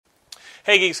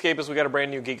Hey Geekscapists, we got a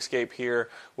brand new Geekscape here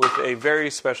with a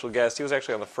very special guest. He was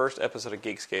actually on the first episode of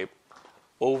Geekscape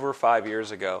over 5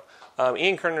 years ago.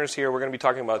 Ian Kerner is here. We're going to be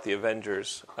talking about the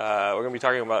Avengers. We're going to be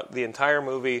talking about the entire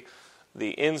movie,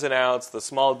 the ins and outs, the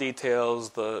small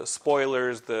details, the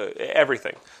spoilers, the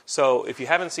everything. So if you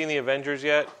haven't seen the Avengers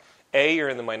yet, A, you're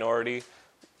in the minority.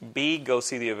 B, go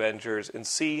see the Avengers. And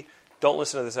C, don't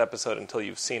listen to this episode until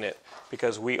you've seen it,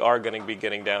 because we are going to be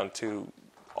getting down to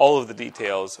all of the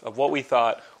details of what we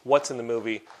thought, what's in the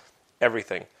movie,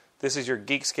 everything. This is your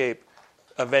Geekscape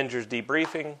Avengers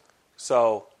debriefing.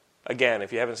 So, again,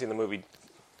 if you haven't seen the movie,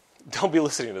 don't be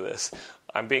listening to this.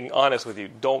 I'm being honest with you.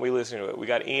 Don't be listening to it. We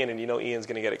got Ian, and you know Ian's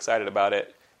going to get excited about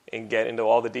it and get into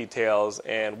all the details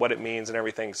and what it means and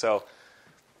everything. So,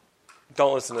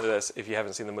 don't listen to this if you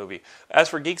haven't seen the movie. As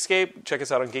for Geekscape, check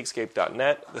us out on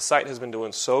Geekscape.net. The site has been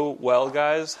doing so well,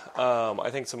 guys. I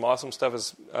think some awesome stuff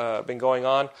has been going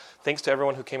on. Thanks to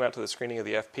everyone who came out to the screening of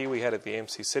the FP we had at the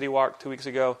AMC City Walk 2 weeks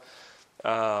ago.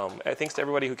 Thanks to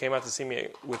everybody who came out to see me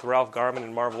with Ralph Garman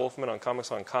and Marv Wolfman on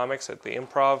Comics on Comics at the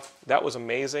Improv. That was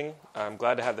amazing. I'm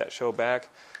glad to have that show back.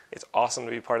 It's awesome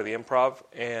to be part of the Improv,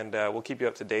 and we'll keep you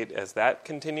up to date as that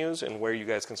continues and where you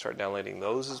guys can start downloading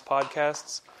those as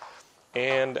podcasts.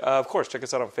 And, of course, check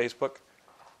us out on Facebook,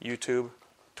 YouTube,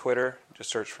 Twitter. Just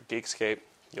search for Geekscape.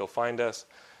 You'll find us.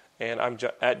 And I'm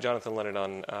at Jonathan Leonard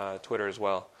on Twitter as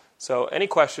well. So any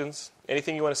questions,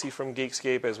 anything you want to see from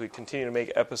Geekscape as we continue to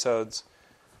make episodes,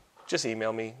 just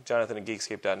email me,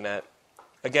 jonathan@geekscape.net.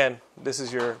 Again, this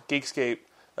is your Geekscape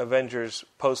Avengers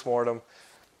postmortem.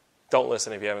 Don't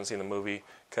listen if you haven't seen the movie,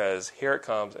 because here it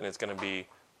comes, and it's going to be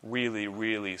really,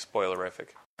 really spoilerific.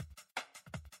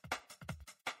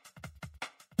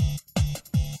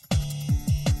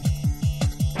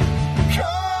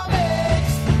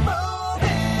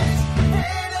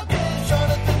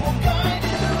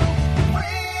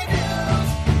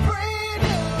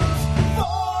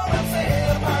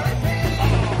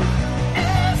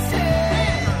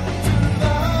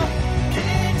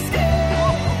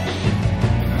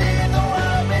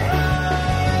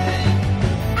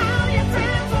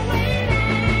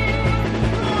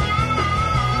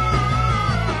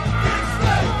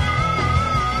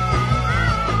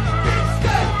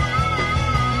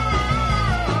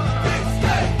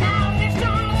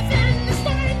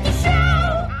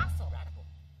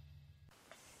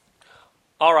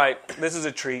 All right, this is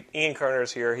a treat. Ian Kerner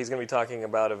is here. He's going to be talking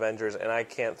about Avengers, and I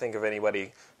can't think of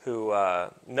anybody who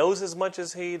knows as much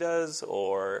as he does,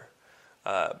 or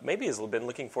maybe has been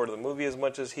looking forward to the movie as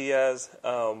much as he has.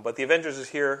 But the Avengers is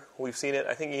here. We've seen it.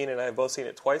 I think Ian and I have both seen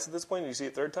it twice at this point. Did you see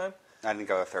it third time? I didn't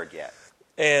go a third yet.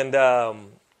 And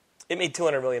it made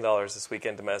 $200 million this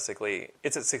weekend domestically.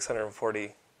 It's at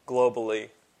 $640 globally.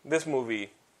 This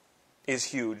movie is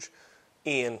huge.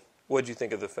 Ian, what did you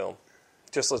think of the film?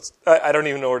 I don't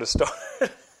even know where to start.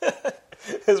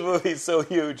 This movie's so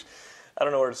huge. I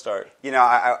don't know where to start. You know,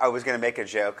 I was going to make a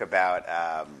joke about,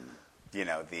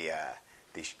 the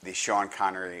Sean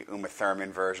Connery, Uma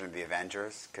Thurman version of the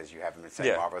Avengers, because you haven't been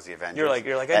saying Marvel's the Avengers.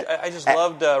 You're like, I just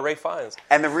loved Ray Fiennes.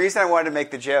 And the reason I wanted to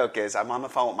make the joke is I'm on the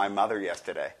phone with my mother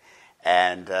yesterday,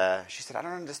 and she said, I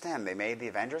don't understand. They made the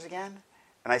Avengers again?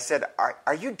 And I said,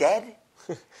 are you dead?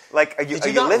 Like, are you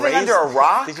living under a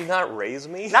rock? Did you not raise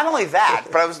me? Not only that,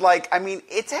 but I was like, I mean,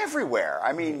 it's everywhere.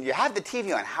 I mean, you have the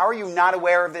TV on. How are you not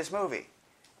aware of this movie?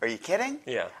 Are you kidding?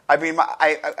 Yeah. I mean,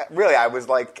 I was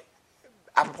like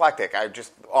apoplectic. I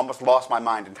just almost lost my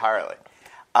mind entirely.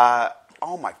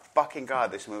 Oh my fucking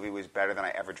God, this movie was better than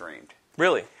I ever dreamed.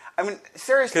 Really? I mean,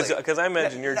 seriously. Because I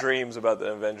imagine your dreams about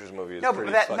the Avengers movie is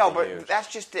pretty fucking huge. But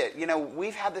that's just it. You know,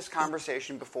 we've had this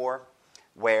conversation before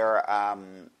where...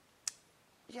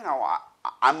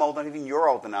 I'm old, and even you're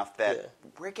old enough that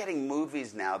we're getting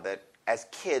movies now that, as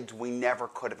kids, we never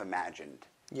could have imagined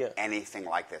anything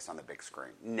like this on the big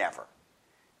screen. Never.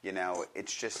 You know,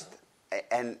 it's just...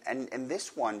 And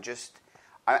this one just...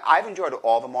 I've enjoyed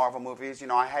all the Marvel movies. You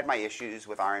know, I had my issues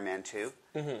with Iron Man 2.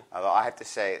 Mm-hmm. Although I have to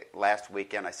say, last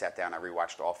weekend I sat down and I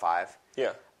rewatched all 5.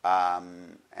 Yeah.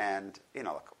 And, you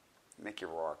know, look, Mickey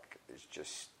Rourke is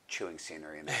just... chewing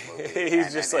scenery in that movie.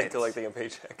 He's just collecting a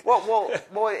paycheck. Well,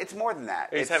 it's more than that.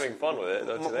 He's having fun with it,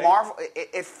 don't you think? Marvel,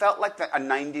 it felt like a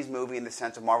 90s movie in the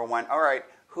sense of Marvel went, all right,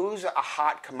 who's a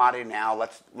hot commodity now?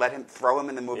 Let's throw him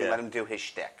in the movie, let him do his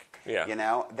shtick. Yeah. You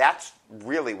know, that's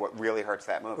really what really hurts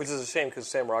that movie. Which is a shame because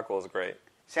Sam Rockwell is great.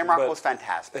 Sam Rockwell's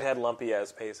fantastic. It had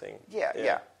lumpy-ass pacing.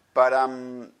 Yeah. But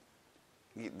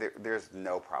there's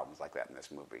no problems like that in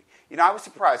this movie. You know, I was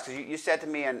surprised because you said to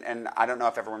me, and I don't know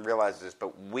if everyone realizes this,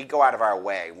 but we go out of our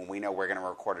way when we know we're going to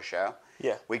record a show.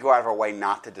 Yeah. We go out of our way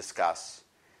not to discuss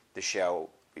the show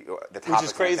the topics. Which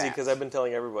is crazy because I've been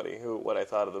telling everybody what I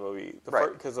thought of the movie.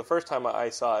 Because the first time I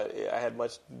saw it, I had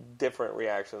much different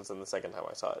reactions than the second time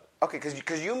I saw it. Okay,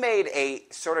 because you made a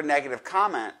sort of negative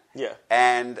comment. Yeah.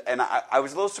 And I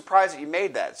was a little surprised that you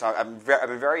made that. So I've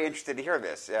been very interested to hear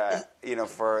this.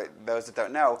 For those that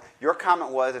don't know, your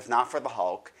comment was, if not for the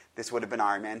Hulk, this would have been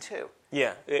Iron Man 2.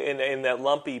 Yeah, and that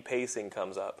lumpy pacing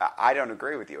comes up. I don't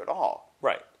agree with you at all.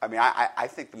 Right. I mean, I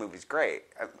think the movie's great.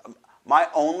 My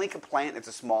only complaint, it's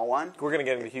a small one. We're going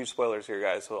to get into huge spoilers here,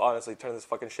 guys, so honestly, turn this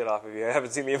fucking shit off if you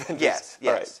haven't seen the Avengers. Yes.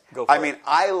 All right, go for it. I mean,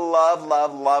 I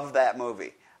love that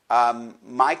movie.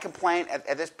 My complaint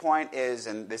at this point is,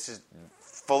 and this is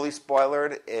fully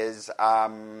spoilered, is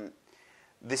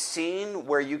the scene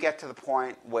where you get to the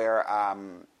point where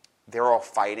they're all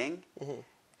fighting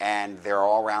and they're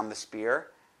all around the spear.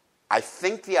 I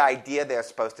think the idea they're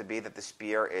supposed to be that the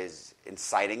spear is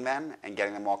inciting them and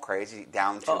getting them all crazy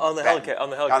down to on the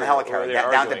helicarrier,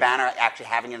 down to Banner actually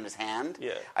having it in his hand.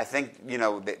 Yeah. I think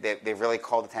they really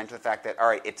called attention to the fact that, all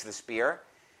right, it's the spear,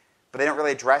 but they don't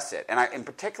really address it. And in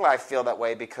particular, I feel that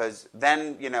way because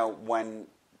then when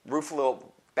Ruffalo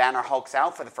Banner hulks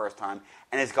out for the first time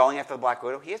and is going after the Black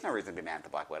Widow, he has no reason to be mad at the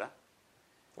Black Widow.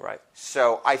 Right.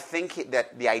 So I think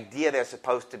that the idea they're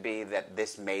supposed to be that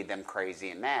this made them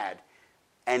crazy and mad,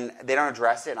 and they don't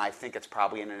address it, and I think it's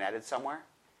probably in an edit somewhere.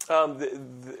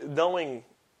 Knowing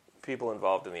people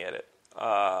involved in the edit,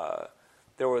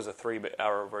 there was a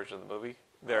 3-hour version of the movie.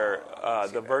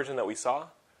 The version that we saw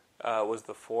was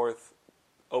the 4th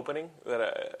opening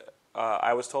that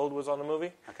I was told was on the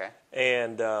movie. Okay.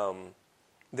 And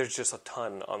there's just a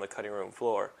ton on the cutting room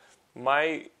floor.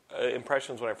 My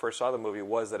impressions when I first saw the movie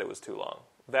was that it was too long.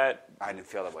 That I didn't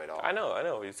feel that way at all. I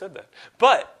know, you said that.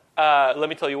 But let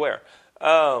me tell you where.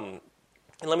 And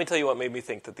let me tell you what made me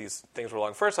think that these things were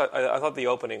long. First, I thought the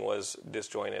opening was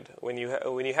disjointed. When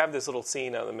you have this little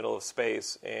scene out in the middle of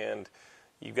space and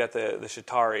you've got the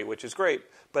Chitauri, which is great,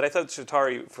 but I thought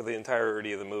Chitauri for the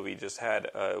entirety of the movie just had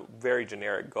a very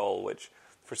generic goal, which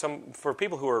for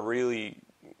people who are really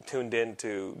tuned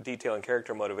into detail and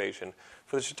character motivation,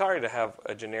 for the Chitauri to have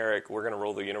a generic, we're going to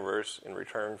rule the universe in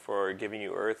return for giving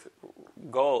you Earth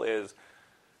goal is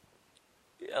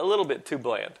a little bit too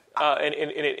bland.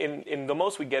 And the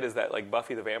most we get is that like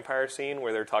Buffy the Vampire scene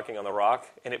where they're talking on the rock,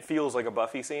 and it feels like a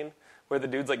Buffy scene where the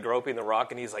dude's like groping the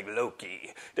rock and he's like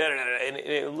Loki, and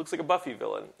it looks like a Buffy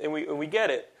villain, and we get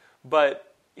it.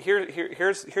 But here's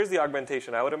the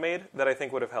augmentation I would have made that I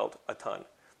think would have helped a ton.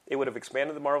 It would have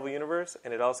expanded the Marvel Universe,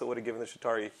 and it also would have given the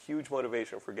Chitauri a huge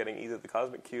motivation for getting either the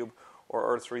Cosmic Cube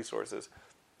or Earth's resources.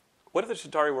 What if the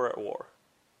Chitauri were at war?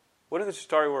 What if the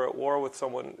Chitauri were at war with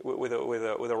someone, with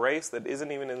a race that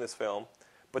isn't even in this film,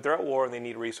 but they're at war and they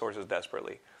need resources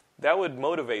desperately? That would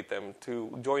motivate them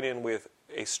to join in with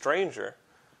a stranger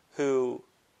who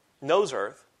knows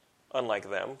Earth, unlike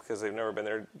them, because they've never been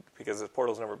there, because the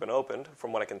portal's never been opened,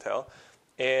 from what I can tell.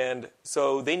 And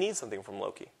so they need something from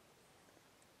Loki.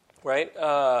 Right?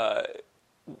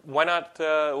 Why not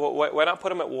put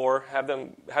them at war? Have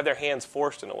their hands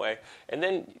forced in a way, and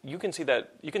then you can see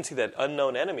that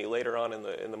unknown enemy later on in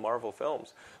the Marvel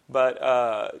films.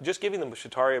 But just giving them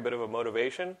Chitauri a bit of a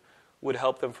motivation would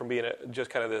help them from being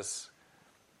just kind of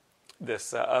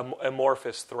this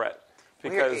amorphous threat,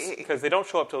 because they don't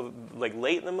show up till like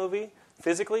late in the movie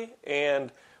physically,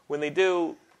 and when they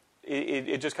do,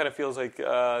 it just kind of feels like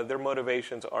their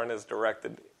motivations aren't as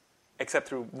directed. Except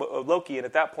through Loki, and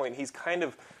at that point, he's kind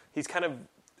of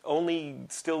only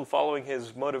still following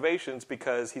his motivations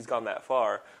because he's gone that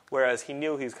far. Whereas he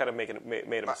knew he's kind of made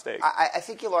a mistake. I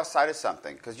think you lost sight of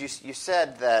something because you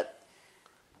said that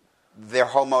their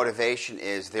whole motivation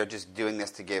is they're just doing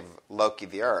this to give Loki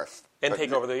the Earth and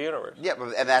take over the universe. Yeah,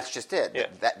 and that's just it.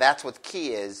 Yeah. That's what's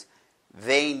key is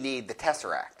they need the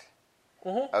Tesseract.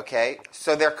 Mm-hmm. Okay,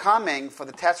 so they're coming for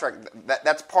the Tesseract.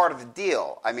 That's part of the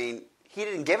deal. I mean. He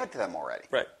didn't give it to them already.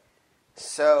 Right.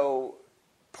 So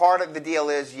part of the deal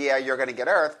is, yeah, you're going to get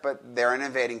Earth, but they're an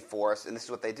invading force, and this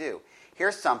is what they do.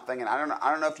 Here's something, and I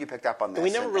don't know if you picked up on this. And we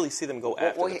never really see them go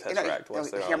after the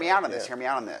Tesseract. Hear me out on this. Hear me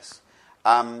out on this.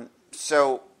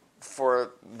 So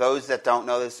for those that don't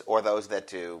know this, or those that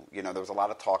do, there was a lot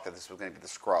of talk that this was going to be the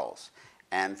Skrulls.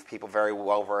 And for people very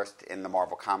well versed in the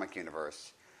Marvel comic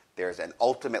universe, there's an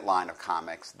ultimate line of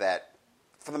comics that,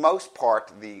 for the most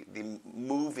part, the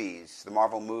movies, the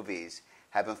Marvel movies,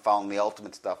 have been following the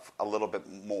Ultimate stuff a little bit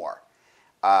more.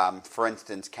 For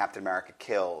instance, Captain America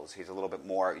Kills. He's a little bit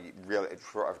more really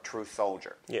a true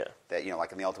soldier. Yeah. That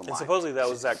like in the Ultimate line. And supposedly that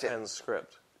was Zach Penn's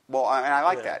script. Well, and I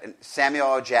like that. And Samuel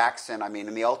L. Jackson. I mean,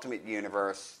 in the Ultimate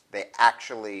universe, they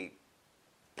actually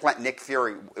Nick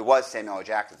Fury, it was Samuel L.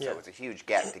 Jackson, so it was a huge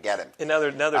get to get him. And now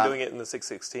they're doing it in the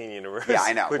 616 universe. Yeah,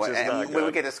 I know. Which is not good.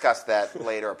 We could discuss that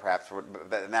later, perhaps.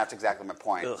 And that's exactly my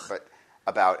point. Ugh. But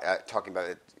about talking about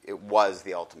it, it was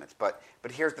the Ultimates. But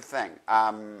here's the thing.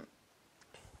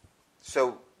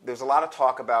 So there's a lot of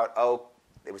talk about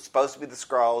it was supposed to be the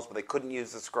Skrulls, but they couldn't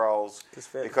use the Skrulls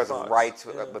because of rights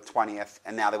with the 20th,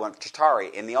 and now they went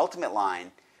Chitauri. In the Ultimate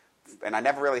line, and I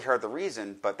never really heard the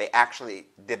reason, but they actually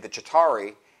did the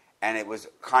Chitauri, and it was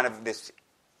kind of this.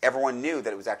 Everyone knew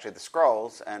that it was actually the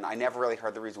Skrulls, and I never really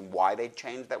heard the reason why they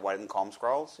changed that, why they didn't call them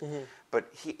Skrulls. Mm-hmm.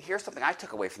 But here's something I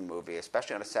took away from the movie,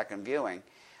 especially on a second viewing.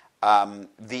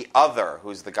 The other,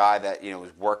 who's the guy that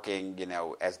was working,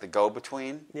 as the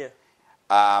go-between. Yeah.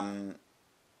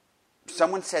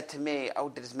 Someone said to me,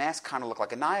 did his mask kind of look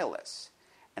like a nihilist?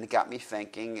 And it got me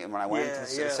thinking, and when I went into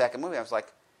the second movie, I was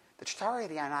like, the Chitauri are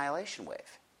the Annihilation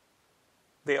Wave.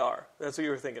 They are. That's what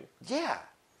you were thinking. Yeah.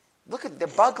 Look they're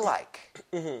bug-like.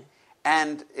 Mm-hmm.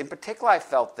 And in particular, I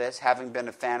felt this, having been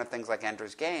a fan of things like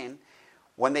Ender's Game,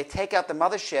 when they take out the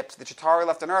motherships, the Chitauri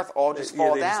left on Earth all just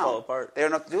fall down. Just fall apart. They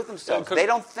don't know what to do with themselves. They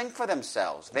don't think for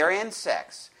themselves. They're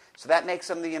insects. So that makes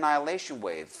them the Annihilation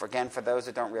Wave. Again, for those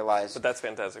that don't realize... But that's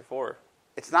Fantastic Four.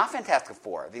 It's not Fantastic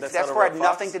Four. The Fantastic Four had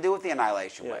nothing to do with the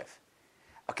Annihilation Wave.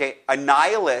 Okay,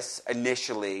 Annihilus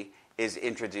initially is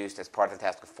introduced as part of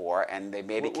Fantastic Four, and they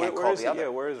maybe can't call the other. Yeah,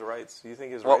 where are his rights? Do you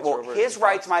think his rights are over? His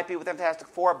rights might be with Fantastic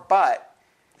Four, but...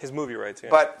 His movie rights,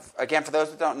 yeah. But, again, for those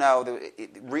that don't know,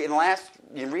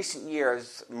 in recent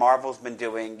years, Marvel's been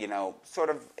doing,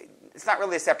 sort of... It's not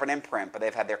really a separate imprint, but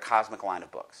they've had their Cosmic line of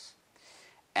books.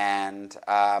 And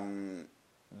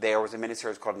there was a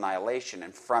miniseries called Annihilation,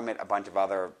 and from it, a bunch of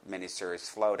other miniseries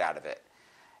flowed out of it.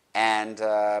 And,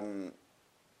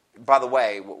 by the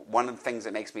way, one of the things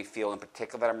that makes me feel in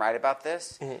particular that I'm right about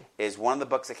this is one of the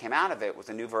books that came out of it was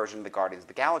a new version of the Guardians of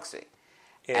the Galaxy.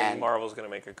 And Marvel's going to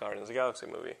make a Guardians of the Galaxy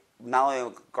movie. Not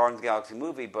only a Guardians of the Galaxy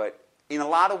movie, but in a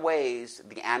lot of ways,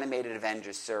 the animated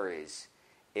Avengers series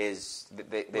is...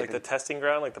 the testing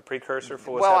ground, like the precursor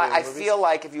for what's happening in the movies? Well, I feel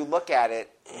like if you look at it,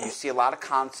 you see a lot of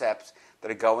concepts that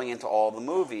are going into all the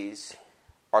movies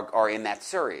are in that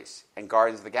series. And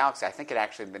Guardians of the Galaxy, I think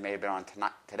they may have been on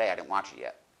today. I didn't watch it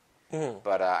yet.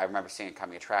 But I remember seeing it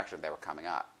coming attraction. They were coming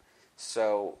up.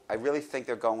 So I really think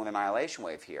they're going with Annihilation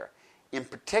Wave here. In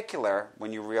particular,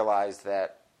 when you realize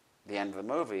that the end of the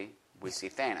movie, we see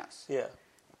Thanos. Yeah.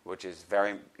 Which is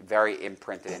very, very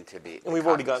imprinted into the... And we've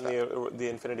already gotten the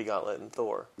Infinity Gauntlet in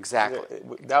Thor. Exactly.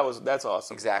 That's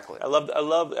awesome. Exactly. I loved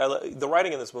the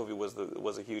writing in this movie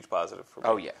was a huge positive for me.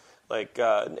 Oh yeah. Like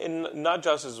and not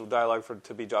Joss's dialogue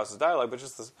to be Joss's dialogue, but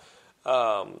just this,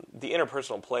 the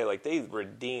interpersonal play. Like they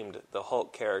redeemed the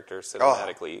Hulk character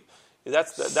cinematically. That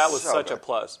was such a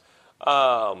plus.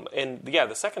 And yeah,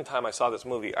 the second time I saw this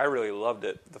movie, I really loved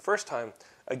it. The first time,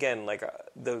 again, like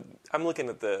I'm looking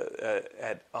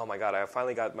at oh my god, I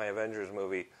finally got my Avengers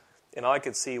movie, and all I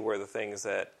could see were the things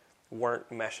that weren't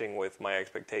meshing with my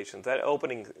expectations. The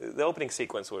opening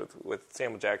sequence with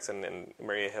Samuel Jackson and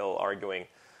Maria Hill arguing.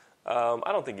 I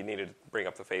don't think you needed to bring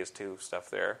up the Phase 2 stuff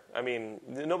there. I mean,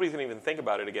 nobody's going to even think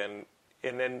about it again.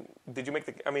 And then, did you make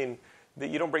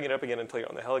you don't bring it up again until you're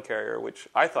on the helicarrier, which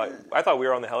I thought we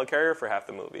were on the helicarrier for half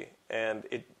the movie. And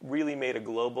it really made a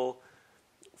global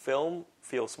film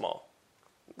feel small.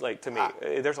 Like, to me,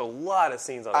 there's a lot of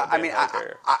scenes on that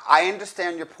helicarrier. I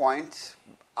understand your point.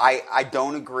 I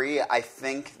don't agree. I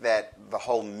think that the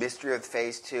whole mystery of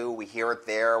Phase 2, we hear it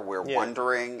there, we're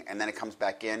wondering, and then it comes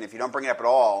back in. If you don't bring it up at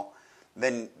all,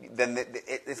 then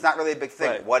it's not really a big thing.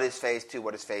 Right. What is Phase 2?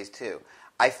 What is Phase 2?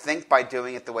 I think by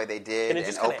doing it the way they did... And it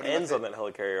just kind of ends on that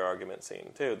helicarrier argument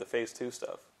scene, too, the Phase 2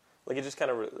 stuff. Like, it just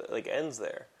kind of ends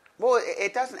there. Well,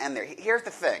 it doesn't end there. Here's the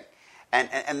thing,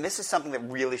 and this is something that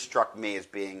really struck me as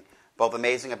being... both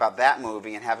amazing about that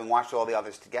movie and having watched all the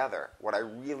others together. What I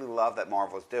really love that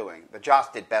Marvel's doing, that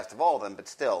Joss did best of all of them, but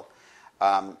still,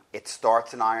 it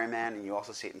starts in Iron Man, and you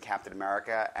also see it in Captain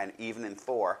America, and even in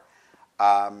Thor,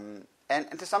 and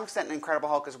to some extent in Incredible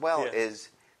Hulk as well, is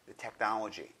the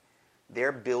technology.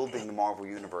 They're building the Marvel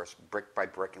Universe brick by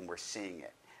brick, and we're seeing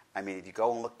it. I mean, if you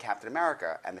go and look at Captain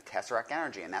America and the Tesseract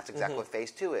energy, and that's exactly what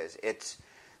Phase 2 is.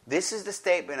 This is the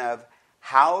statement of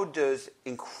how does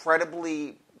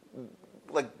incredibly...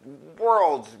 like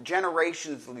worlds,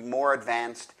 generations more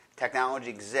advanced technology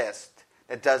exist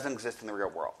that doesn't exist in the real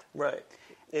world. Right.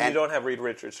 And you don't have Reed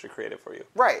Richards to create it for you.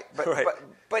 Right.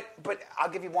 But I'll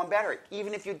give you one better.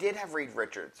 Even if you did have Reed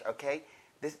Richards, okay?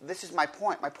 This is my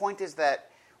point. My point is that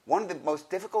one of the most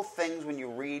difficult things when you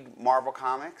read Marvel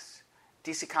Comics,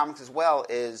 DC Comics as well,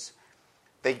 is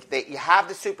you have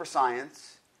the super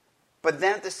science, But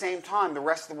then at the same time, the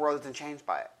rest of the world isn't changed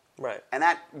by it. Right. And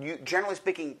that, generally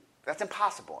speaking, that's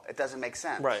impossible. It doesn't make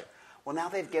sense. Right. Well, now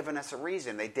they've given us a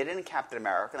reason. They did it in Captain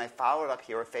America, and they followed it up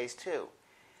here with Phase 2.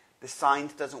 The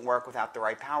science doesn't work without the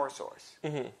right power source.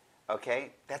 Mm-hmm.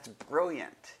 Okay? That's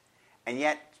brilliant. And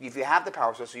yet, if you have the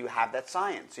power source, so you have that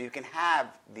science. So you can have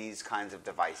these kinds of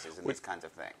devices and these kinds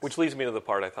of things. Which leads me to the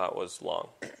part I thought was long.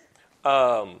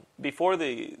 Before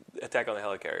the attack on the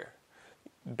helicarrier,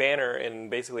 Banner and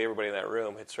basically everybody in that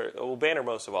room had Banner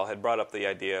most of all had brought up the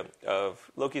idea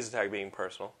of Loki's attack being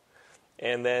personal,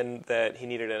 and then that he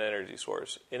needed an energy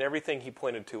source. And everything he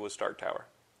pointed to was Stark Tower.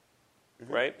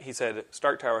 Mm-hmm. Right? He said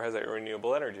Stark Tower has a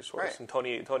renewable energy source. Right. And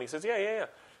Tony says, yeah.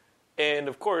 And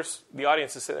of course, the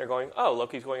audience is sitting there going, oh,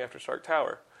 Loki's going after Stark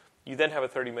Tower. You then have a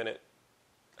 30-minute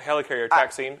helicarrier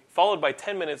attack scene, followed by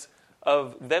 10 minutes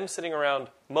of them sitting around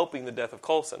moping the death of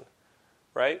Coulson.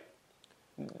 Right?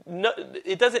 No,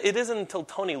 it isn't until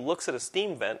Tony looks at a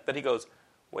steam vent that he goes,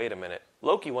 wait a minute,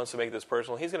 Loki wants to make this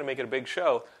personal. He's going to make it a big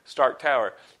show, Stark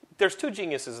Tower. There's 2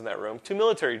 geniuses in that room, 2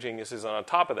 military geniuses on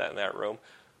top of that in that room.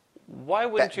 Why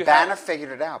wouldn't you Banner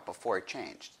figured it out before he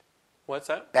changed. What's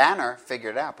that? Banner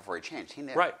figured it out before he changed. He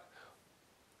knew. Right.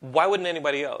 Why wouldn't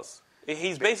anybody else?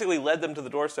 He's basically led them to the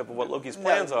doorstep of what Loki's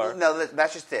plans are. No,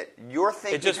 that's just it. You're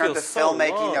thinking in terms of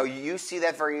filmmaking. No, you see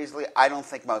that very easily. I don't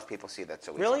think most people see that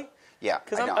so easily. Really? Yeah,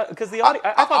 because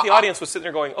I thought the audience was sitting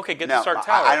there going, "Okay, get to Stark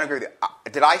Tower." I don't agree with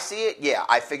you. Did I see it? Yeah,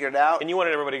 I figured it out. And you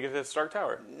wanted everybody to get to Stark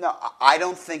Tower. No, I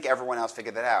don't think everyone else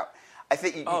figured that out. I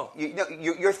think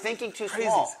you're thinking too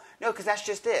small. No, because that's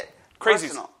just it.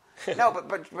 Crazies. No,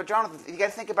 but Jonathan, you got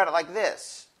to think about it like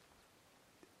this.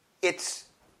 It's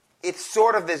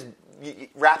sort of this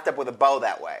wrapped up with a bow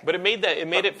that way. But it made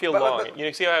it feel long.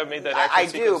 You see how I made that action I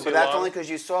sequence do, but that's long? only because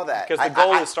you saw that. Because the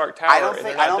goal is Stark Tower. I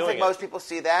don't think most people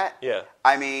see that. Yeah.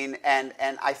 I mean, and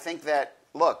I think that,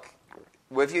 look,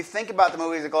 if you think about the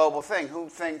movie as a global thing, who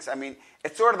thinks? I mean,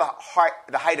 it's sort of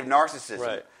the height of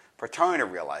narcissism for Tony to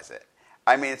realize it.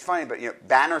 I mean, it's funny, but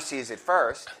Banner sees it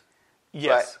first.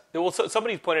 Yes. Well,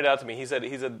 somebody pointed out to me. He said,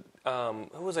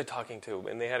 who was I talking to?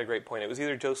 And they had a great point. It was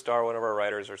either Joe Starr, one of our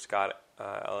writers, or Scott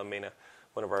Alamena,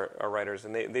 one of our writers.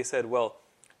 And they said, well,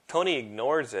 Tony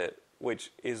ignores it,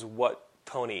 which is what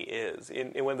Tony is.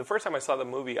 And when the first time I saw the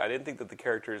movie, I didn't think that the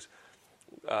characters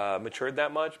matured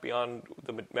that much beyond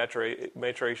the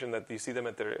maturation that you see them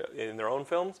in their own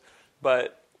films.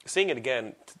 But seeing it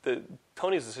again,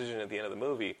 Tony's decision at the end of the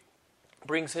movie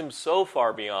brings him so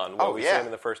far beyond what we see him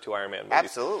in the first 2 Iron Man movies.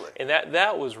 Absolutely. And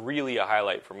that was really a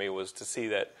highlight for me, was to see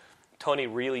that Tony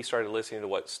really started listening to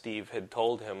what Steve had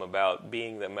told him about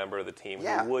being the member of the team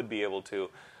who would be able to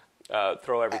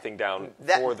throw everything down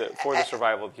for the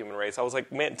survival of the human race. I was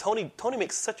like, man, Tony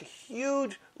makes such a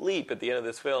huge leap at the end of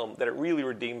this film that it really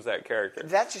redeems that character.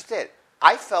 That's just it.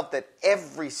 I felt that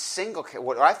every single...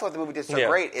 What I thought the movie did so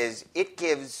great is it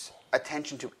gives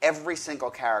attention to every single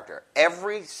character.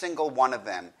 Every single one of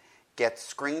them gets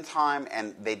screen time,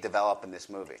 and they develop in this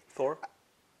movie. Thor?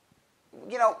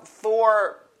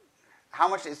 Thor... How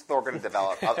much is Thor going to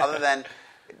develop? Other than...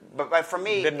 But for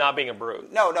me... Than not being a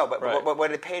brute. No, but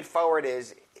what it paid forward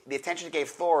is... The attention it gave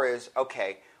Thor is,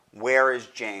 okay, where is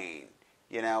Jane?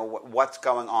 What's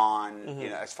going on?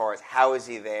 Mm-hmm. As far as how is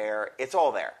he there? It's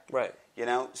all there. Right.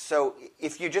 So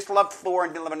if you just loved Thor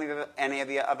and didn't love any of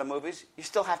the other movies, you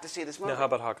still have to see this movie. Now, how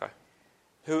about Hawkeye?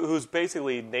 Who's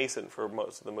basically nascent for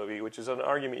most of the movie, which is an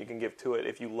argument you can give to it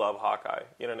if you love Hawkeye.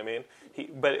 You know what I mean?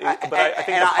 I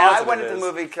think I went into the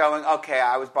movie going, okay,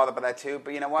 I was bothered by that too,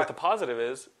 but you know what? But the positive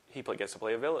is he gets to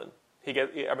play a villain.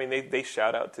 They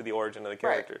shout out to the origin of the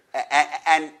character.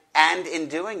 Right. And in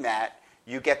doing that,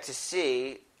 you get to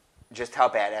see just how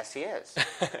badass he is.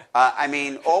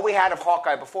 All we had of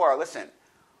Hawkeye before, listen,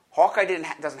 Hawkeye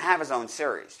doesn't have his own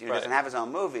series. Doesn't have his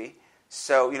own movie.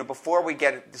 So, before we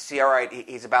get to see, all right,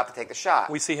 he's about to take the shot.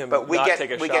 We see him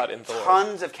take a shot in Thor.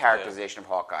 Tons of characterization of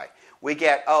Hawkeye. We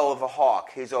get, the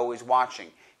Hawk, he's always watching.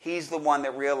 He's the one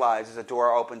that realizes a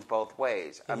door opens both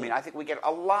ways. Mm-hmm. I think we get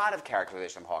a lot of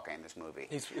characterization of Hawkeye in this movie.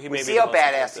 We see how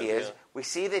badass he is. Yeah. We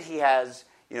see that he has,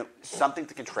 something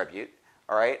to contribute.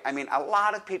 All right? A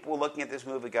lot of people were looking at this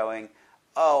movie going,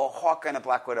 Hawkeye and a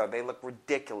Black Widow, they look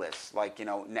ridiculous,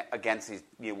 against these,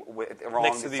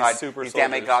 next to these super these soldiers.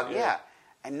 demigods. Yeah.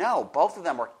 And no, both of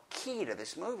them are key to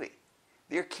this movie.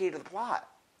 They're key to the plot.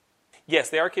 Yes,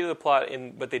 they are key to the plot,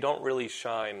 but they don't really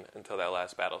shine until that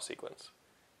last battle sequence.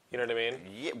 You know what I mean?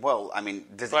 Yeah, well,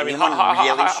 does anyone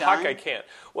really shine? Hawkeye can't.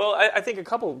 Well, I think a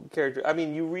couple characters.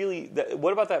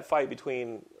 What about that fight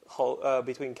between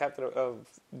Captain of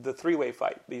the 3-way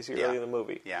fight that you see early in the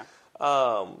movie? Yeah.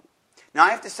 Now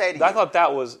I have to say to you, I thought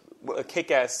that was a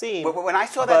kick-ass scene. But when I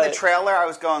saw that in the trailer, I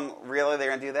was going, really? They're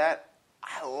going to do that?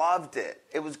 I loved it.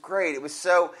 It was great. It was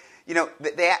so...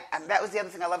 that was the other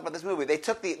thing I loved about this movie. They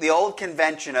took the old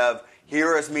convention of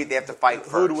heroes meet, they have to fight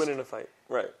first. Who'd win in a fight,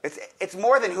 right. It's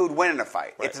more than who'd win in a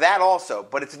fight. Right. It's that also,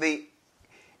 but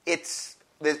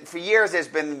for years there's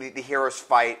been the heroes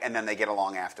fight and then they get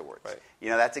along afterwards. Right.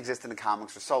 That's existed in the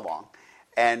comics for so long.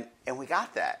 And we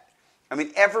got that. I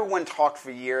mean, everyone talked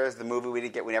for years, the movie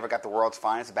we never got the world's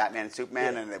finest, Batman and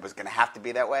Superman, and it was going to have to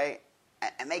be that way.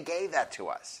 And they gave that to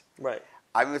us. Right.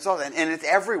 I mean, it's all, and it's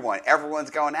everyone. Everyone's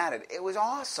going at it. It was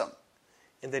awesome.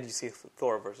 And then you see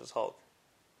Thor versus Hulk,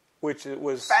 which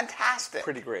was fantastic,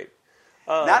 pretty great.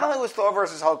 Not only was Thor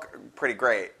versus Hulk pretty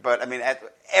great, but I mean,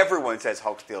 everyone says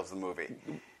Hulk steals the movie.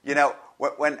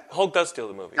 When Hulk does steal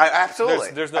the movie,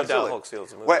 absolutely, there's no doubt Hulk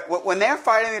steals the movie. When they're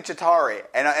fighting the Chitauri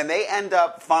and they end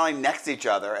up finally next to each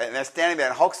other, and they're standing there,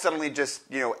 and Hulk suddenly just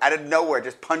out of nowhere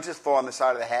just punches Thor on the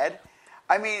side of the head.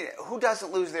 I mean, who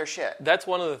doesn't lose their shit? That's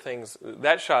one of the things.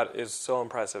 That shot is so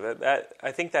impressive.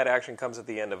 I think that action comes at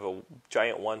the end of a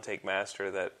giant one-take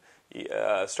master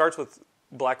that starts with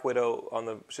Black Widow on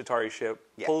the Chitauri ship,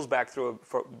 pulls back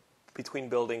between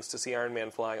buildings to see Iron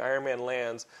Man flying. Iron Man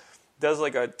lands, does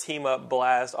like a team-up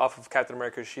blast off of Captain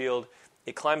America's shield.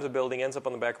 It climbs a building, ends up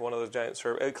on the back of one of those giant...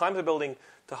 It climbs a building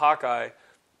to Hawkeye,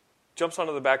 jumps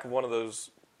onto the back of one of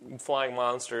those flying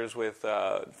monsters with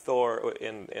Thor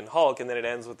and Hulk, and then it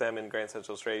ends with them in Grand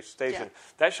Central Station. Yeah.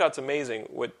 That shot's amazing,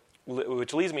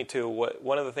 which leads me to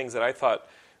one of the things that I thought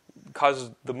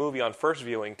caused the movie on first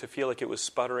viewing to feel like it was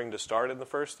sputtering to start in the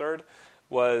first third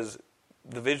was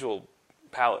the visual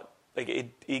palette. Like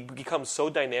it becomes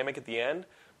so dynamic at the end,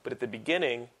 but at the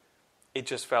beginning, it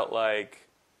just felt like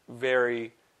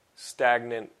very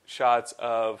stagnant shots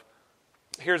of,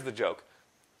 here's the joke.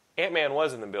 Ant-Man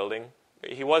was in the building.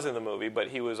 He was in the movie, but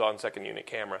he was on second unit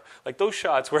camera. Like those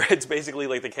shots where it's basically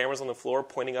like the camera's on the floor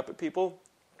pointing up at people,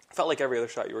 felt like every other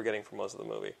shot you were getting from most of the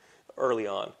movie early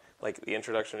on. Like the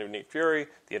introduction of Nick Fury,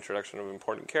 the introduction of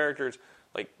important characters.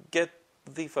 Like get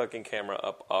the fucking camera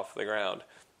up off the ground.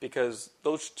 Because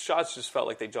those shots just felt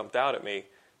like they jumped out at me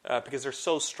because they're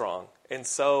so strong and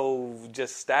so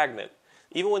just stagnant.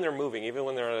 Even when they're moving, even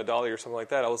when they're on a dolly or something like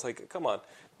that, I was like, come on.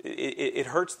 It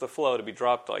hurts the flow to be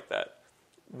dropped like that.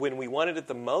 When we wanted it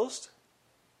the most,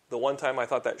 the one time I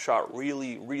thought that shot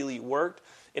really, really worked,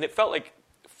 and it felt like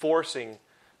forcing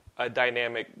a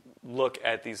dynamic look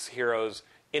at these heroes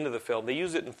into the film. They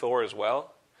used it in Thor as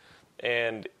well,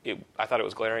 and I thought it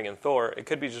was glaring in Thor. It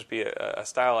could just be a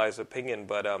stylized opinion,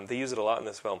 but they use it a lot in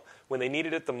this film. When they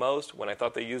needed it the most, when I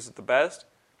thought they used it the best,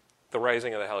 the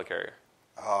rising of the helicarrier.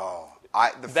 Oh,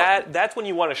 that's when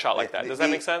you want a shot like that. Does that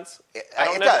make sense?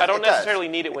 I don't necessarily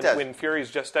need it when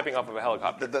Fury's just stepping off of a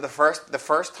helicopter. The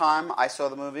first time I saw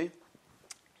the movie,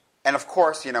 and of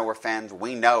course, we're fans.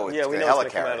 We know it's the helicarrier. It's going to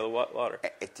come out of the water.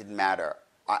 It didn't matter.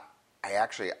 I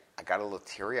got a little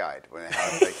teary-eyed when the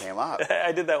helicopter came up.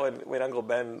 I did that when Uncle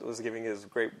Ben was giving his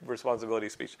great responsibility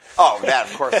speech. Oh, that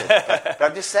of course. But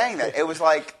I'm just saying that it was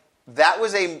like that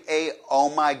was a oh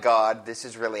my God, this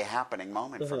is really happening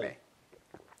moment for me.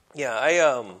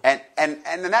 Yeah, and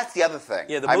then that's the other thing.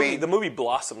 Yeah, the movie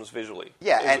blossoms visually.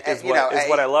 Yeah, is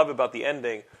what I love about the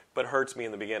ending, but hurts me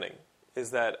in the beginning. Is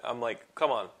that I'm like,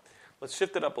 come on, let's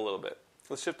shift it up a little bit.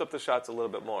 Let's shift up the shots a little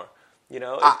bit more.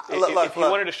 If he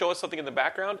wanted to show us something in the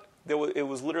background, it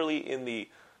was literally in the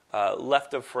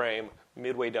left of frame,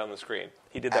 midway down the screen.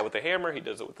 He did that with the hammer. He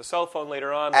does it with the cell phone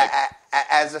later on.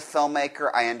 As a filmmaker,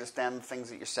 I understand the things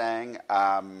that you're saying.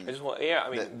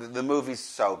 The movie's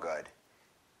so good.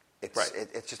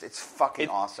 It's fucking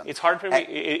awesome. It's hard for me.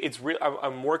 It's real.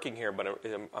 I'm working here, but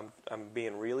I'm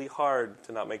being really hard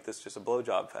to not make this just a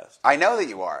blowjob fest. I know that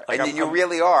you are, and you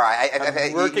really are.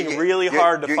 I'm working really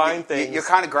hard to find things. You're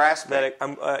kind of grasping.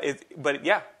 But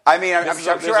yeah. I mean, I'm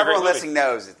sure everyone listening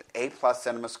knows it's A+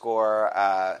 cinema score.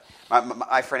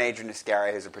 My friend Adrian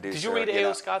Iscari, who's a producer. Did you read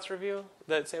A.O. Scott's review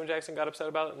that Sam Jackson got upset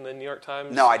about in the New York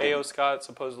Times? No, I didn't. A.O. Scott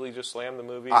supposedly just slammed the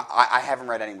movie. I haven't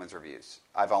read anyone's reviews.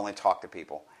 I've only talked to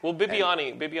people. Well,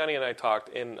 Bibbiani and I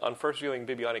talked, and on first viewing,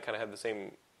 Bibbiani kind of had the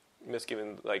same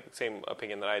misgiving, same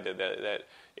opinion that I did, that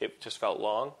it just felt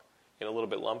long and a little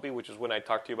bit lumpy, which is when I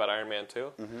talked to you about Iron Man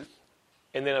 2. Mm-hmm.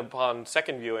 And then upon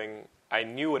second viewing, I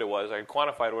knew what it was. I had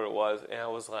quantified what it was, and I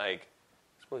was like,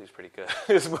 this movie's pretty good.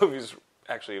 This movie's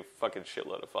actually a fucking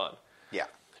shitload of fun. Yeah.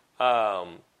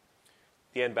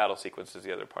 The end battle sequence is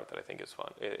the other part that I think is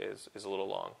fun. It is a little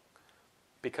long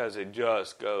because it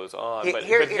just goes on. But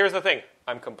here's the thing.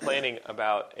 I'm complaining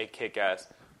about a kick-ass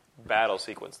battle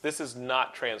sequence. This is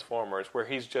not Transformers, where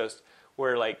he's just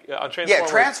on Transformers. Yeah,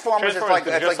 Transformers is like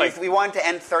if we wanted to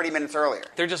end 30 minutes earlier.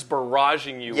 They're just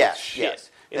barraging you with shit. Yes.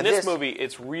 In this movie,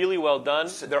 it's really well done.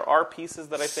 There are pieces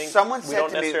that I think we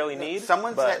don't necessarily need.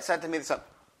 Someone said to me something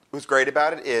what's great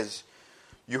about it is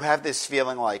you have this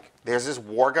feeling like there's this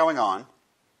war going on,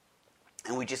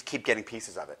 and we just keep getting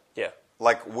pieces of it. Yeah.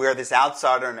 Like we're this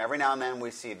outsider, and every now and then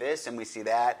we see this and we see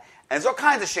that, and there's all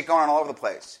kinds of shit going on all over the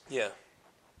place. Yeah.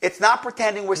 It's not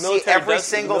pretending we see every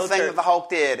single thing that the Hulk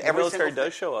did. The military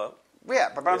does show up. Yeah,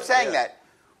 but I'm saying that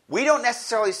we don't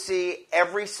necessarily see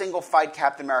every single fight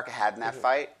Captain America had in that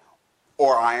fight,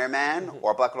 or Iron Man,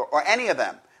 or Black Widow, or any of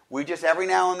them. We just, every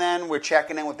now and then, we're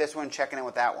checking in with this one, checking in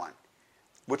with that one.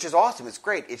 Which is awesome. It's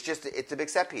great. It's a big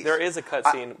set piece. There is a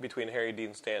cutscene between Harry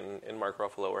Dean Stanton and Mark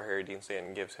Ruffalo where Harry Dean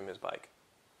Stanton gives him his bike.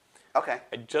 Okay.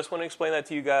 I just want to explain that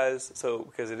to you guys,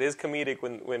 because it is comedic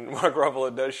when Mark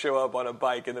Ruffalo does show up on a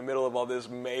bike in the middle of all this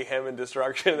mayhem and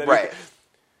destruction. Right.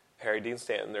 Harry Dean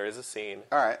Stanton, there is a scene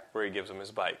where he gives him his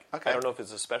bike. Okay. I don't know if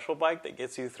it's a special bike that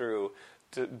gets you through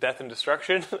to death and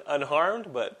destruction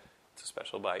unharmed, but it's a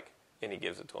special bike, and he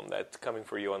gives it to him. That's coming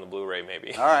for you on the Blu-ray,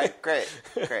 maybe. All right, great.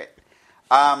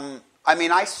 I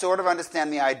mean, I sort of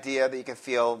understand the idea that you can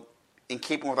feel, in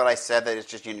keeping with what I said, that it's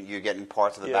just you're getting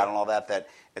parts of the battle and all that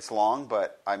it's long.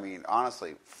 But, I mean,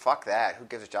 honestly, fuck that. Who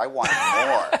gives a shit? I want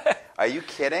more. Are you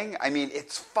kidding? I mean,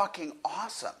 it's fucking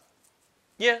awesome.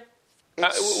 Yeah.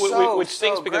 It's which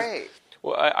stinks so because great.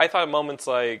 Well, I thought moments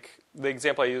like the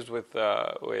example I used with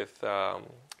Joe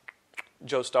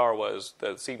Starr was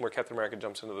the scene where Captain America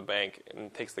jumps into the bank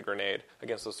and takes the grenade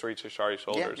against those three Chishari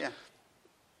soldiers. Yeah.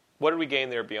 What did we gain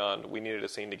there beyond we needed a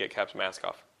scene to get Cap's mask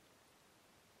off?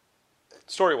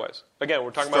 Story-wise, again,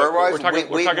 we're talking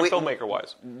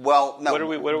filmmaker-wise. Well, no.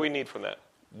 What do we need from that?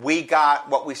 We got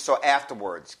what we saw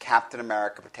afterwards: Captain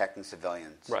America protecting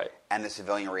civilians, right, and the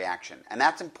civilian reaction, and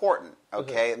that's important.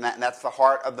 Okay, and that's the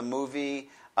heart of the movie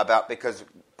because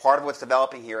part of what's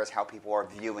developing here is how people are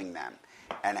viewing them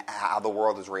and how the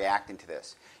world is reacting to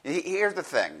this. Here's the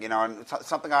thing, and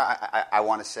something I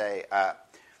want to say. I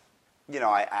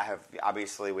have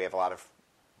obviously we have a lot of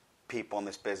people in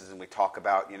this business, and we talk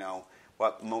about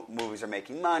what movies are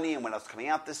making money and what else is coming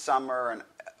out this summer. And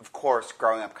of course,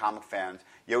 growing up comic fans,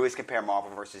 you always compare Marvel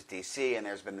versus DC, and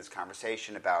there's been this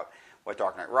conversation about what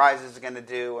Dark Knight Rises is going to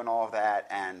do and all of that.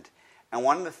 And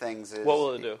one of the things is what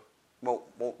will it do? Well,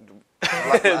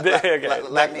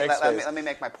 let me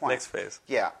make my point. Next phase.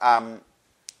 Yeah.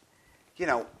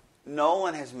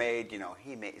 Nolan has made,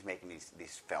 he's making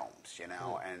these films,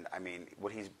 and I mean,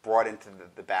 what he's brought into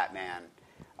the Batman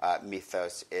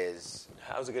mythos is...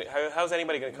 How's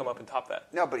anybody going to come up and top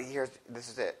that? No, but this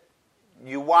is it.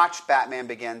 You watch Batman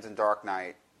Begins and Dark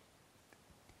Knight.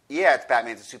 Yeah, it's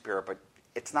Batman's a superhero, but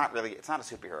it's not a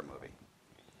superhero movie.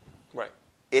 Right.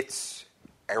 It's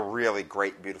a really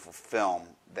great, beautiful film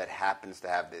that happens to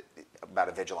have about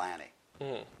a vigilante.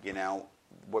 Mm-hmm.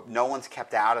 What no one's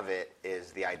kept out of it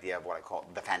is the idea of what I call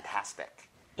the fantastic.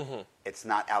 Mm-hmm. It's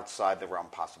not outside the realm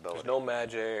of possibility. There's no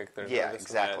magic. There's no this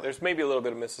exactly. And that. There's maybe a little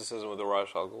bit of mysticism with the Ra's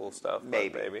al Ghul stuff.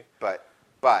 Maybe. But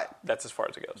that's as far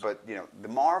as it goes. But the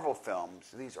Marvel films,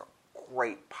 these are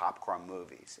great popcorn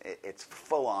movies. It's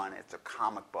full on. It's a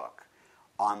comic book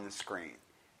on the screen.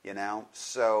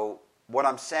 So what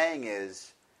I'm saying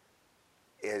is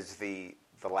the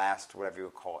last, whatever you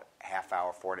would call it, half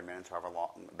hour, 40 minutes, however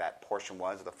long that portion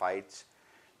was of the fights,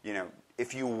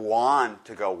 if you want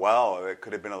to go, well, it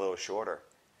could have been a little shorter.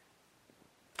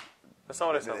 That's not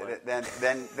what I sound like.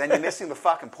 Then you're missing the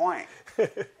fucking point.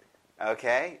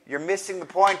 Okay? You're missing the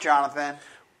point, Jonathan.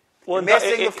 You're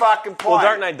missing the fucking point. Well,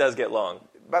 Dark Knight does get long.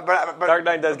 But Dark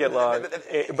Knight does get long.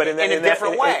 But in a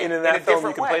different way. In that film,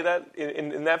 you can play that?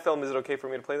 In that film, is it okay for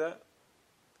me to play that?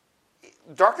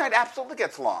 Dark Knight absolutely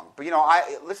gets long. But,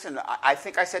 I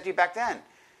think I said to you back then,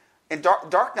 in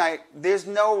Dark Knight, there's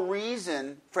no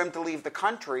reason for him to leave the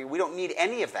country. We don't need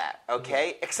any of that,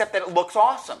 okay? Mm-hmm. Except that it looks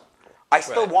awesome. I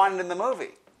still want it in the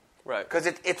movie. Right. Because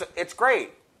it's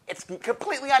great. It's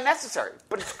completely unnecessary,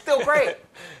 but it's still great.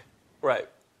 Right.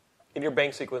 In your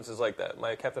bank sequences like that,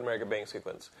 my Captain America bank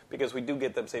sequence, because we do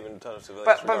get them saving a ton of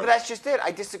civilians. But that's just it.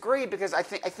 I disagree because I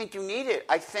think you need it.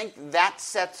 I think that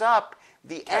sets up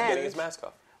the end. Getting his mask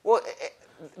off. Well,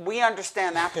 we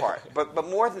understand that part, but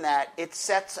more than that, it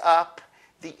sets up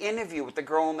the interview with the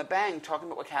girl in the bank talking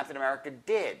about what Captain America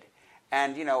did,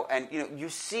 and you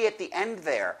see at the end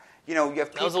there, you have people,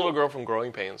 that was a little girl from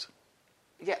Growing Pains.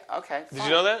 Yeah. Okay. Did you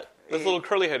know that? This little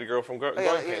curly-headed girl from Growing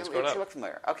Pains. She looked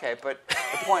familiar. Okay, but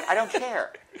the point, I don't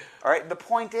care. All right. The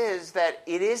point is that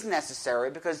it is necessary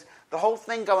because the whole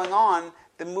thing going on,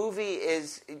 the movie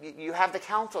is, you have the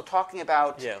council talking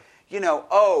about, Yeah.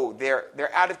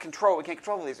 They're out of control. We can't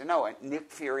control these. No,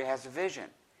 Nick Fury has a vision.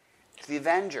 It's the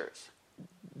Avengers.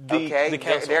 The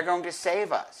council. They're going to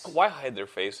save us. Why hide their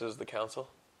faces, the council?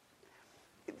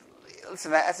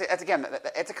 Listen, that's again,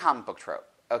 it's a comic book trope.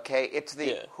 Okay, it's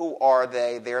who are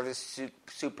they? They're the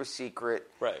super secret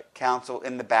council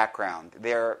in the background.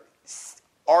 They're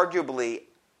arguably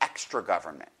extra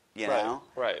government. You know,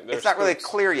 right? It's not really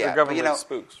clear yet. They're government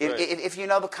spooks. If you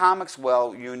know the comics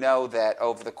well, you know that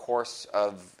over the course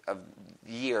of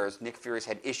years, Nick Fury's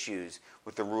had issues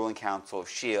with the ruling council of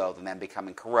S.H.I.E.L.D. and then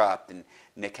becoming corrupt, and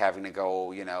Nick having to go,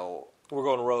 we're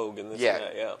going rogue and this and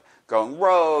that, going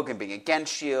rogue and being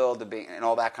against S.H.I.E.L.D. and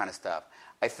all that kind of stuff.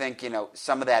 I think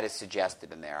some of that is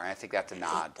suggested in there, and I think that's a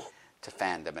nod to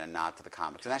fandom and a nod to the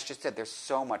comics. And that's just it. There's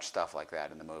so much stuff like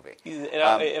that in the movie. And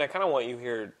I kind of want you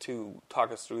here to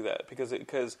talk us through that, because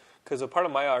a part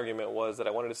of my argument was that I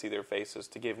wanted to see their faces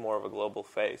to give more of a global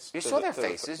face. You saw their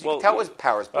faces. You could tell it was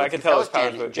Powers Book. I could tell it was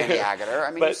Powers Book. Jenny Agutter. I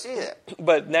mean, you see it.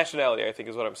 But nationality, I think,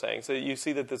 is what I'm saying. So you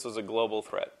see that this was a global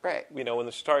threat. Right. When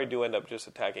the Chitauri do end up just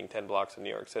attacking 10 blocks in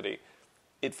New York City,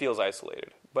 it feels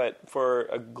isolated. But for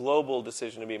a global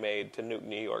decision to be made to nuke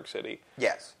New York City,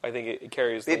 yes, I think it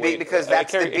carries the weight. Because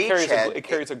that's the beachhead. It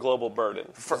carries a global burden.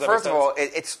 First of all,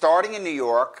 it's starting in New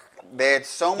York. They had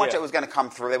so much that was going to come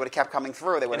through. They would have kept coming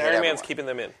through. They would and Iron Man's keeping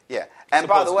them in. Yeah. And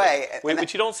by the way...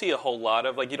 Which you don't see a whole lot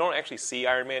of. You don't actually see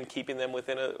Iron Man keeping them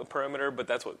within a perimeter, but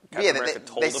that's what Captain America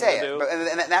told them to do.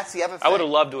 And that's the other thing. I would have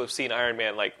loved to have seen Iron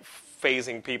Man,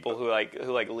 phasing people who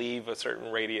leave a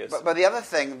certain radius. But the other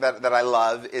thing that I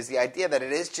love is the idea that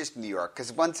it is just New York.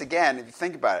 Because once again, if you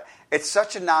think about it, it's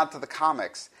such a nod to the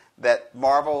comics that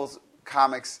Marvel's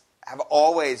comics have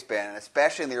always been, and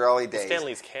especially in the early days. Stan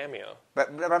Lee's cameo. But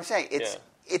I'm saying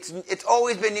it's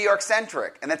always been New York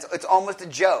centric, and it's almost a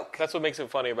joke. That's what makes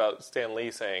it funny about Stan Lee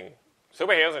saying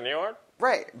superheroes in New York.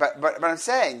 Right, but I'm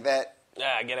saying that.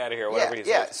 Get out of here, whatever he says.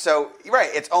 Yeah, so,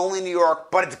 it's only New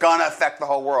York, but it's going to affect the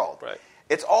whole world. Right.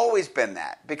 It's always been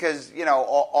that, because,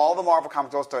 all the Marvel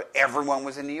comics all started, everyone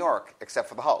was in New York, except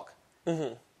for the Hulk.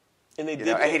 Mm-hmm. And they did,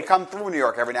 and he'd come through New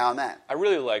York every now and then. I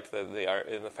really liked that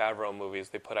in the Favreau movies,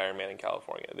 they put Iron Man in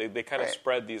California. They kind of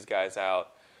spread these guys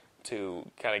out to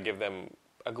kind of give them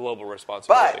a global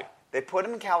responsibility. But they put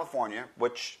him in California,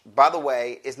 which, by the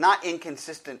way, is not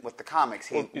inconsistent with the comics.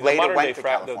 He later went to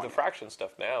California. The Fraction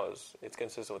stuff now it's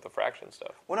consistent with the Fraction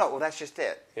stuff. Well, that's just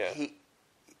it. Yeah.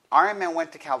 Iron Man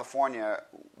went to California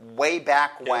way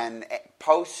back when,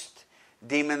 post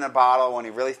Demon in a Bottle, when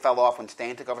he really fell off, when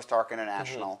Stan took over Stark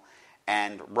International,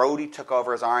 and Rhodey took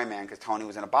over as Iron Man because Tony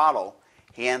was in a bottle.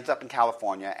 He ends up in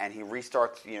California, and he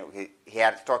restarts. He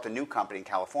had to start a new company in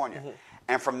California,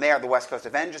 and from there, the West Coast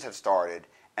Avengers had started.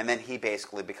 And then he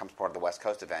basically becomes part of the West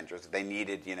Coast Avengers. They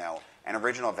needed, an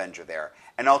original Avenger there.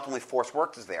 And ultimately, Force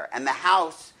Works is there. And the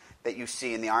house that you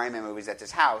see in the Iron Man movies, that's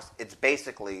his house, it's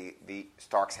basically the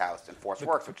Stark's house in Force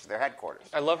Works, which is their headquarters.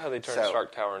 I love how they turned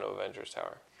Stark Tower into Avengers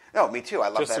Tower. No, me too. I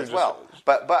love that as well.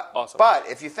 Awesome. But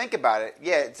if you think about it,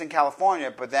 it's in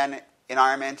California, but then in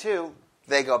Iron Man 2,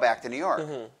 they go back to New York.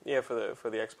 Mm-hmm. Yeah, for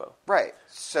the expo. Right.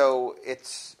 So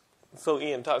it's... So,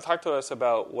 Ian, talk to us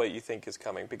about what you think is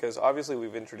coming, because obviously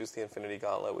we've introduced the Infinity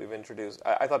Gauntlet.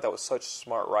 I thought that was such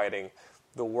smart writing,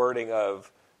 the wording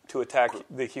of to attack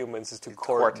the humans is to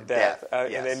court death.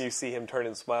 Yes. And then you see him turn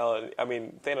and smile.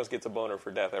 And, Thanos gets a boner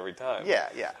for death every time.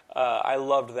 Yeah. I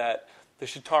loved that. The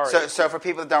Chitauri. So for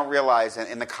people that don't realize,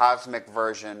 in the cosmic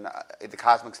version, the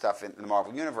cosmic stuff in the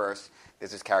Marvel Universe,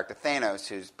 there's this character Thanos,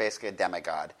 who's basically a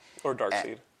demigod. Or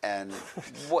Darkseid. And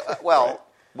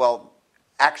well...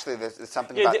 Actually, there's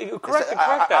something about... Correct that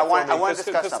I for me. want to discuss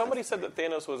something. Because somebody said that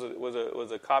Thanos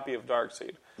was a copy of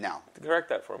Darkseid. No. Correct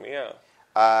that for me, yeah.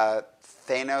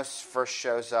 Thanos first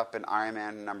shows up in Iron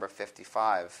Man number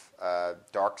 55.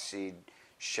 Darkseid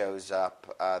shows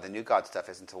up. The New God stuff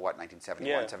isn't until,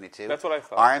 1971, 72? That's what I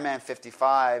thought. Iron Man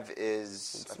 55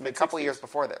 is a couple years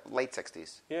before that. Late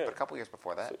 60s. Yeah. But a couple years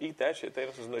before that. So eat that shit.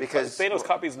 Thanos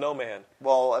copies no man.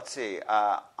 Well, let's see.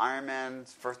 Iron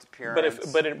Man's first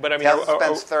appearance. But I mean... Tales of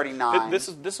Suspense 39. This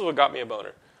is what got me a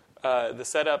boner. The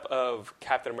setup of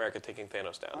Captain America taking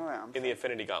Thanos down in the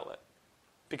Infinity Gauntlet.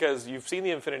 Because you've seen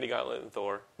the Infinity Gauntlet in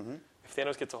Thor. Mm-hmm. If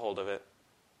Thanos gets a hold of it,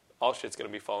 all shit's going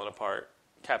to be falling apart.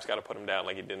 Cap's got to put him down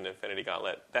like he did in Infinity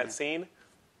Gauntlet. That scene,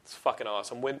 it's fucking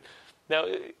awesome. Now,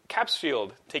 Cap's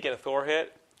shield taking a Thor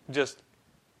hit just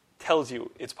tells you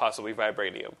it's possibly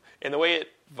vibranium. And the way it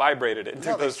vibrated it and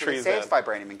took those trees down. They say it's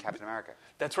vibranium in Captain America.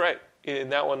 That's right. In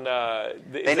that one...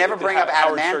 they never bring up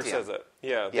Howard adamantium. Church says it.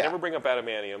 Yeah, they never bring up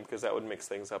adamantium because that would mix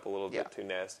things up a little bit too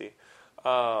nasty.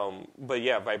 But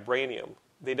yeah, vibranium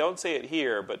They don't say it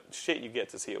here, but shit, you get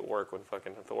to see it work when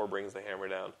fucking Thor brings the hammer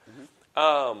down.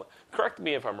 Correct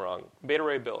me if I'm wrong. Beta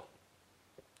Ray Bill.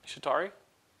 Chitauri?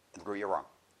 You're wrong.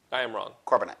 I am wrong.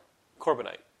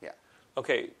 Corbinite. Yeah.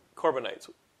 Okay, Corbinites.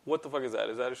 What the fuck is that?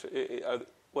 Is that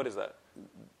what is that?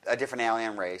 A different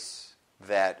alien race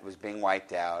that was being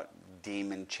wiped out,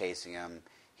 demon chasing him.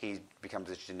 He becomes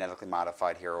a genetically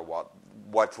modified hero.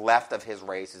 What's left of his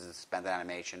race is a suspended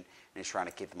animation, and he's trying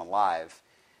to keep them alive.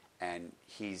 And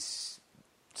he's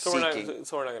seeking...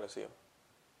 So we're not going to see him?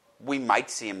 We might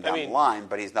see him down the line,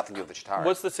 but he's nothing to do with the Chitauri.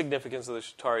 What's the significance of the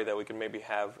Chitauri that we can maybe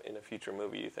have in a future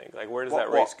movie, you think? Like, where does that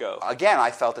race go? Again,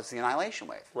 I felt it's the Annihilation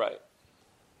Wave. Right.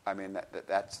 I mean,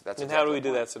 that's and exactly how do we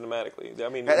do that cinematically? I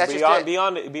mean,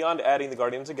 beyond adding the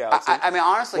Guardians of the Galaxy. I mean,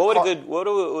 honestly, what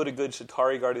would a good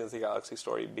Chitauri Guardians of the Galaxy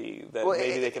story be that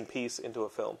maybe they can piece into a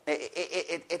film?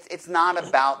 It's not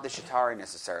about the Chitauri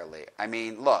necessarily. I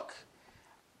mean, look,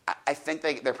 I think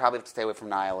they probably have to stay away from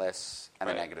Nihilus and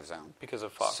the Negative Zone because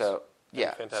of Fox. So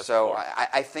yeah, so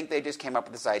I think they just came up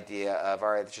with this idea of, all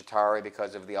right, the Chitauri,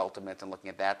 because of the Ultimates and looking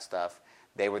at that stuff.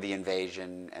 They were the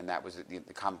invasion, and that was the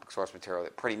comic book source material.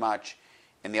 That pretty much,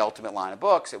 in the Ultimate line of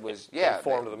books, it was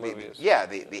informed the movies.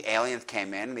 The aliens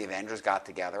came in, the Avengers got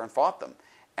together and fought them,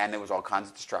 and there was all kinds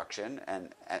of destruction,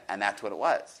 and that's what it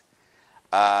was.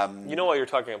 You know, while you're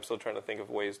talking, I'm still trying to think of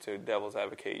ways to devil's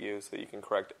advocate you so that you can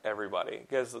correct everybody.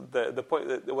 Because the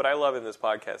point, what I love in this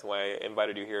podcast, and why I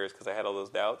invited you here, is because I had all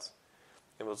those doubts.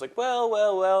 It was like,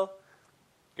 well,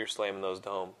 you're slamming those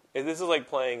home. This is like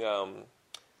playing.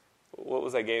 What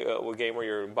was that game? What game where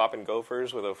you're bopping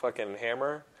gophers with a fucking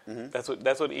hammer? Mm-hmm.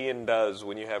 That's what Ian does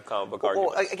when you have comic book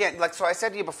arguments. Well, again, so I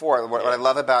said to you before, what I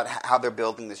love about how they're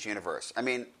building this universe. I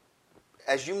mean,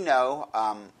 as you know,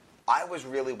 I was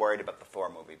really worried about the Thor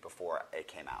movie before it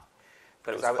came out.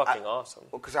 But it was fucking awesome.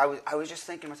 Because I was just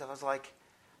thinking to myself, I was like,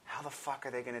 how the fuck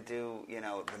are they going to do,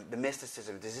 the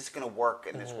mysticism? Is this going to work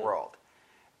in this world?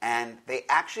 And they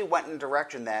actually went in a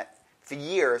direction that, for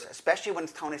years, especially when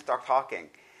it's Tony Stark talking,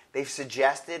 they've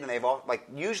suggested, and they've all,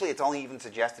 usually it's only even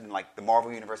suggested in the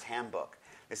Marvel Universe handbook,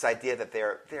 this idea that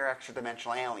they're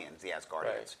extra-dimensional aliens, the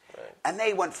Asgardians. Right. And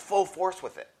they went full force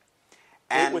with it.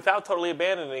 And without totally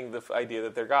abandoning the idea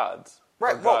that they're gods.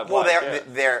 Right. Well,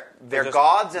 they're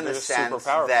gods in the sense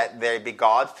that they'd be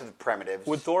gods to the primitives.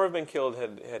 Would Thor have been killed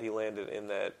had he landed in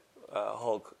that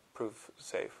Hulk-proof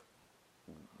safe?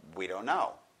 We don't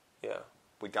know. Yeah.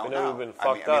 We don't know. Been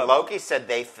fucked up. Loki said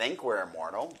they think we're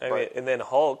immortal. And then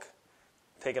Hulk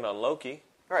taking on Loki.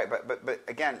 Right, but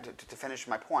again, to finish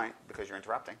my point, because you're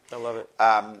interrupting. I love it.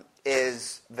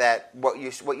 Is that what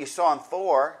you saw in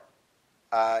Thor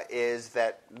is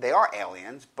that they are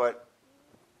aliens, but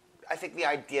I think the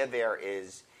idea there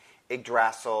is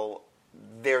Yggdrasil,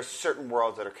 there's certain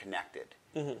worlds that are connected.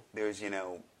 Mm-hmm. There's,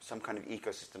 some kind of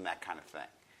ecosystem, that kind of thing.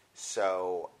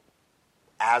 So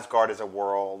Asgard is a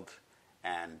world,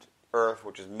 and Earth,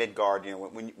 which is Midgard,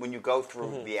 when you go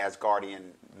through the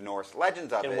Asgardian Norse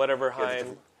legends of it. In whatever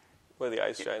Heim, where the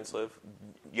ice giants live.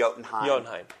 Jotunheim.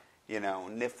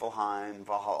 Niflheim,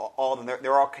 Valhalla, all of them,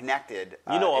 they're all connected.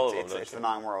 All of them. It's the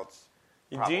 9 worlds.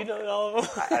 Probably. Do you know all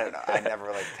of them? I don't know. I never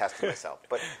really tested myself.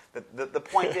 But the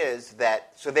point is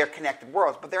that, so they're connected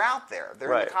worlds, but they're out there.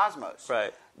 They're in the cosmos.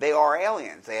 Right. They are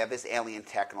aliens. They have this alien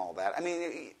tech and all that. I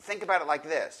mean, think about it like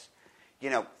this.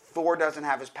 Thor doesn't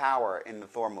have his power in the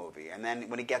Thor movie, and then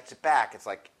when he gets it back, it's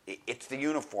like it's the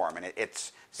uniform, and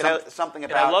it's something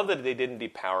about. And I love that they didn't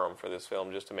depower him for this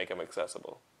film just to make him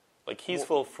accessible. Like he's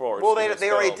full force. Well,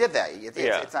 they already did that.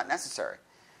 It's not necessary.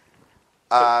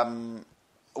 One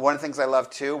of the things I love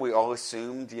too, we all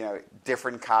assumed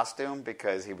different costume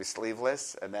because he was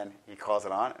sleeveless, and then he calls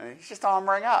it on, and he's just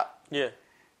armoring up. Yeah,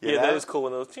 that was cool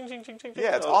when those ching ching ching ching.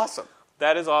 Yeah, it's awesome.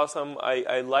 That is awesome.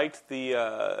 I liked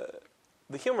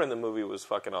the humor in the movie was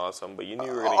fucking awesome, but you knew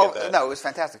you were going to get that. No, it was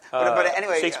fantastic. But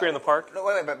anyway, Shakespeare in the Park. No,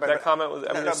 wait, but that comment was.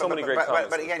 There's so many great comments.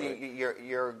 But again,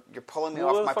 you're pulling me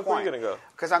off my point. Where are you going to go?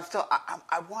 Because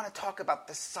I want to talk about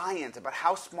the science, about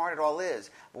how smart it all is,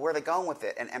 where they're going with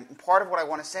it, and part of what I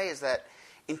want to say is that,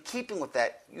 in keeping with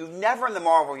that, you never in the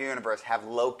Marvel universe have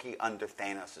Loki under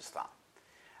Thanos' thumb,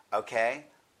 okay?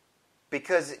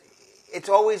 Because it's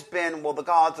always been, well, the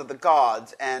gods are the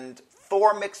gods, and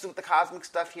Thor mixes with the cosmic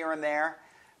stuff here and there,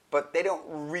 but they don't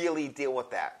really deal with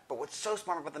that. But what's so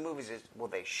smart about the movies is, well,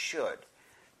 they should.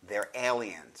 They're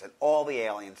aliens, and all the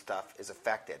alien stuff is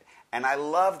affected. And I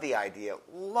love the idea,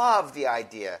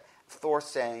 Thor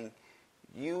saying,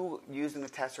 you using the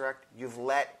Tesseract, you've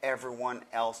let everyone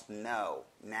else know.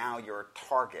 Now you're a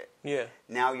target. Yeah.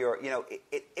 Now you're,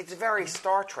 it's very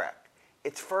Star Trek.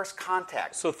 it's first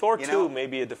contact. So Thor 2 may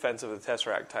be a Defense of the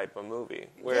Tesseract type of movie,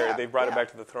 where they brought it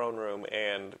back to the throne room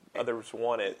and others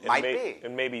want it.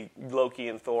 And maybe Loki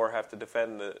and Thor have to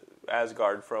defend the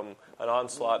Asgard from an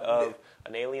onslaught of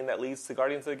an alien that leads to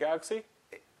Guardians of the Galaxy?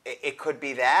 It could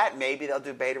be that. Maybe they'll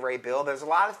do Beta Ray Bill. There's a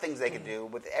lot of things they could do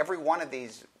with every one of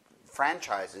these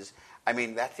franchises. I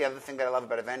mean, that's the other thing that I love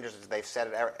about Avengers is they've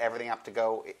set everything up to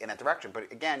go in that direction.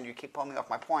 But again, you keep pulling me off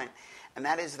my point, and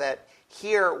that is that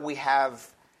here we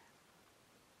have.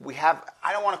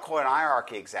 I don't want to call it an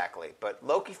hierarchy exactly, but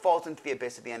Loki falls into the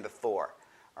abyss at the end of Thor.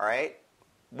 All right,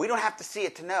 we don't have to see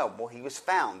it to know. Well, he was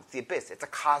found. It's the abyss. It's a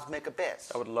cosmic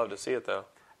abyss. I would love to see it though,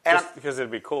 because it'd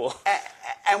be cool.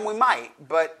 And we might,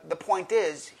 but the point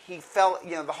is, he fell.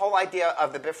 You know, the whole idea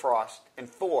of the Bifrost in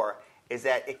Thor is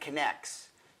that it connects.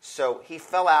 So he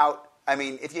fell out. I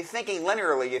mean, if you're thinking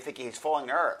linearly, you're thinking he's falling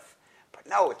to Earth. But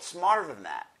no, it's smarter than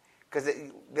that. Because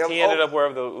he ended up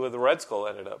where the Red Skull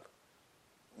ended up.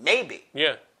 Maybe.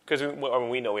 Yeah, because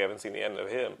we know we haven't seen the end of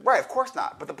him. Right, of course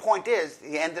not. But the point is,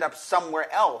 he ended up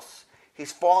somewhere else.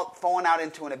 He's fallen out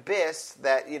into an abyss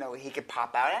that, he could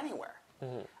pop out anywhere.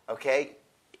 Mm-hmm. Okay?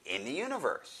 In the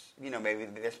universe. Maybe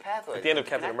this pathway. At the end of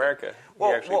Captain America, he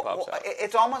actually pops out.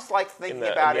 It's almost like thinking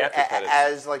about it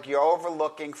as like you're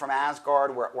overlooking from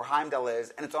Asgard where Heimdall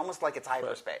is, and it's almost like it's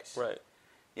hyperspace. Right.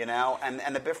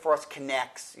 And the Bifrost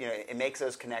connects, it makes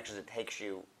those connections. It takes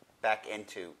you back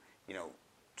into,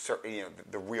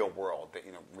 the real world,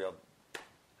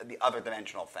 the other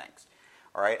dimensional things.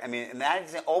 All right? I mean, and that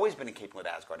has always been in keeping with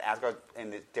Asgard. Asgard's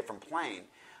in a different plane.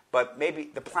 But maybe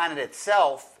the planet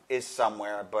itself is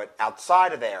somewhere, but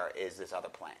outside of there is this other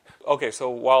plane. Okay, so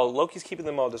while Loki's keeping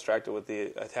them all distracted with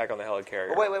the attack on the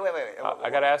helicarrier... Wait. I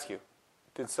got to ask you,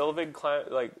 did Sylvig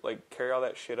carry all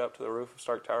that shit up to the roof of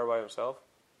Stark Tower by himself?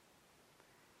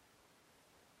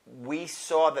 We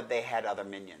saw that they had other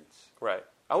minions. Right.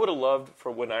 I would have loved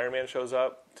for when Iron Man shows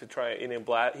up to try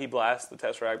he blasts the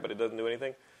Tesseract, but it doesn't do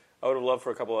anything. I would have loved for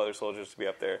a couple other soldiers to be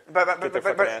up there, get their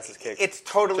fucking asses kicked. It's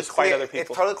totally clear. Fight other people.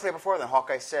 It's totally clear before then.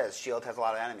 Hawkeye says S.H.I.E.L.D. has a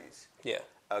lot of enemies. Yeah.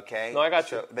 Okay. No, I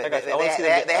got you. They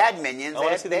had minions.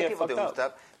 They had people doing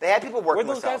stuff. They had people working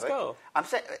with Where'd those guys go? I'm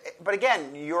saying, but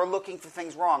again, you're looking for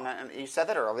things wrong, and you said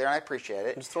that earlier, and I appreciate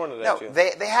it. I'm just throwing it at you.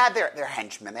 They had their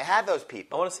henchmen. They had those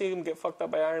people. I want to see them get fucked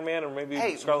up by Iron Man, or maybe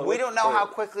Scarlet Witch. We don't know how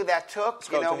quickly that took.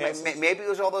 Maybe it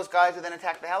was all those guys who then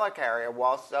attacked the helicarrier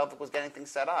while Selvig was getting things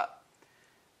set up.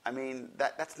 I mean,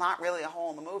 that's not really a hole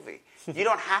in the movie. You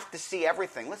don't have to see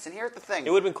everything. Listen, here's the thing.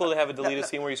 It would have been cool to have a deleted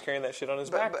scene where he's carrying that shit on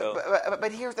his back, though.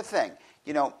 But here's the thing.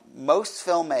 Most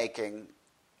filmmaking,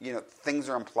 things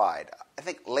are implied. I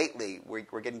think lately we're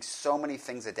getting so many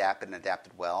things adapted and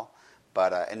adapted well.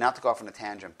 But and not to go off on a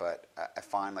tangent, but I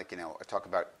find I talk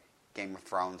about Game of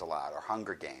Thrones a lot or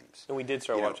Hunger Games. And we did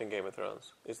start watching Game of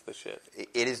Thrones. It's the shit.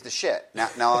 It is the shit.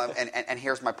 Now, and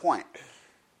here's my point.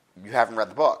 You haven't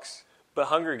read the books. But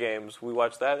Hunger Games, we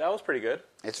watched that. That was pretty good.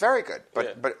 It's very good.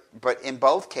 But in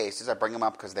both cases, I bring them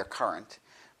up because they're current.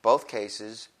 Both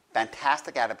cases,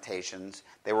 fantastic adaptations.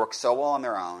 They work so well on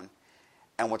their own.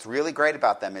 And what's really great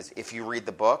about them is if you read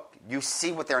the book, you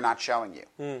see what they're not showing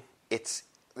you. It's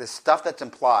the stuff that's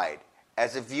implied.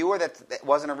 As a viewer that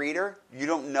wasn't a reader, you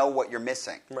don't know what you're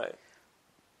missing. Right.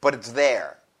 But it's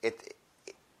there.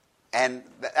 And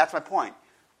that's my point.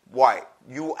 Why?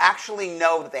 You actually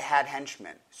know that they had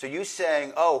henchmen. So you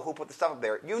saying, oh, who put the stuff up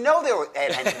there? You know they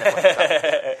had henchmen that put the stuff up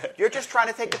there. You're just trying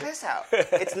to take the piss out.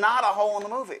 It's not a hole in the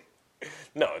movie.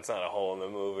 No, it's not a hole in the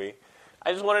movie.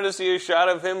 I just wanted to see a shot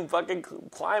of him fucking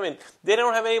climbing. They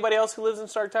don't have anybody else who lives in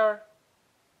Stark Tower?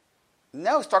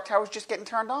 No, Stark Tower's just getting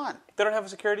turned on. They don't have a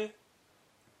security?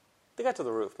 They got to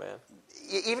the roof, man.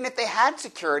 Even if they had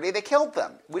security, they killed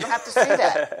them. We don't have to see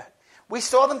that. We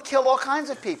saw them kill all kinds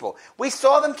of people. We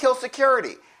saw them kill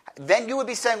security. Then you would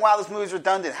be saying, wow, this movie's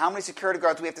redundant. How many security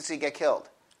guards do we have to see get killed?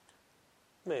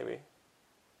 Maybe.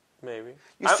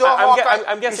 You saw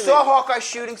Hawkeye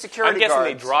shooting security guards. I'm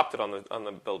guessing they dropped it on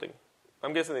the building.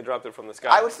 I'm guessing they dropped it from the sky.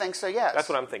 I would think so, yes. That's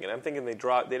what I'm thinking. I'm thinking they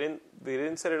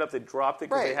didn't set it up. They dropped it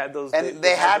because they had those. And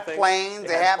they had planes.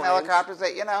 They had helicopters.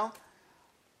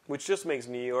 Which just makes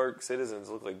New York citizens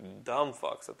look like dumb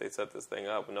fucks that they set this thing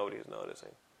up and nobody's noticing.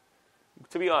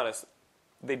 To be honest,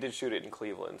 they did shoot it in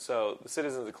Cleveland, so the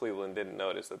citizens of Cleveland didn't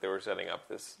notice that they were setting up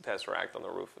this Tesseract on the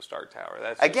roof of Stark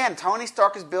Tower. Again, Tony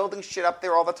Stark is building shit up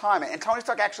there all the time, and Tony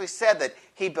Stark actually said that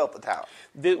he built the tower.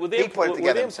 Were they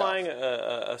implying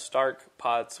a Stark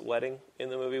Potts wedding in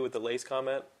the movie with the lace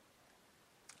comment?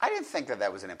 I didn't think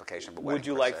that was an implication. But would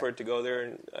you like for it to go there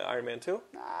in Iron Man 2?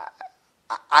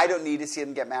 I don't need to see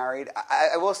them get married.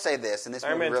 I will say this, and this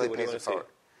movie really pays it forward.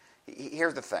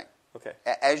 Here's the thing. Okay.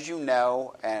 As you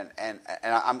know, and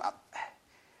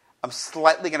I'm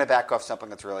slightly going to back off something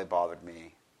that's really bothered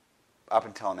me up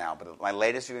until now. But my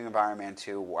latest viewing of Iron Man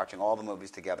 2, watching all the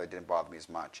movies together, didn't bother me as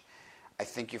much. I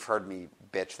think you've heard me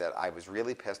bitch that I was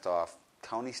really pissed off.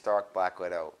 Tony Stark, Black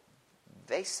Widow,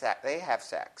 they have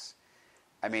sex.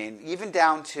 I mean, even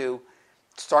down to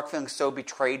Stark feeling so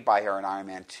betrayed by her in Iron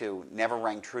Man 2 never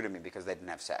rang true to me because they didn't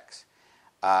have sex.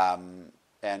 And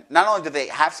not only did they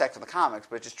have sex in the comics,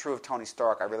 but it's just true of Tony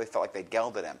Stark. I really felt like they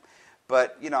gelded him.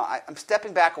 But, I'm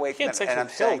stepping back away from it, and I'm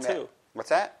saying that... What's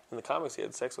that? In the comics, he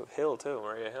had sex with Hill, too,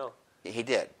 Maria Hill. He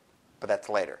did, but that's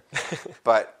later.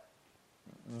 But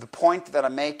the point that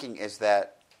I'm making is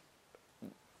that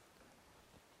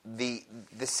the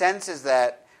sense is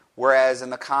that whereas in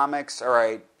the comics, all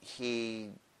right, he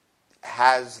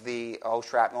has the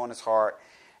shrapnel in his heart,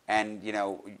 and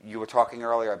you were talking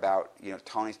earlier about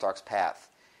Tony Stark's path,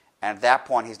 and at that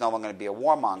point he's no longer going to be a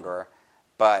warmonger.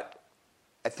 But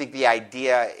I think the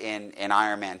idea in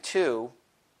Iron Man 2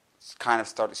 kind of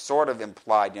sort of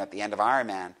implied at the end of Iron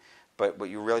Man, but what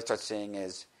you really start seeing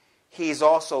is he's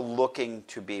also looking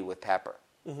to be with Pepper.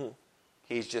 Mm-hmm.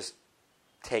 He's just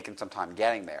taken some time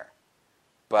getting there,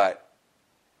 but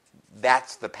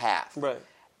that's the path, right?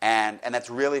 And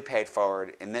that's really paid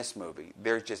forward in this movie.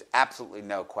 There's just absolutely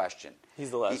no question.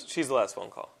 She's the last phone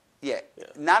call. Yeah.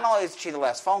 Not only is she the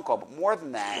last phone call, but more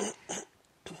than that,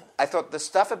 I thought the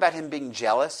stuff about him being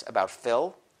jealous about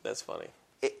Phil. That's funny.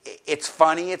 It's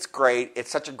funny. It's great.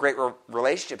 It's such a great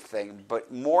relationship thing.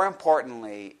 But more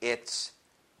importantly,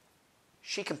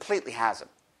 she completely has him.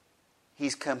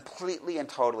 He's completely and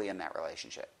totally in that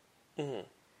relationship. Mm-hmm.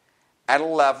 At a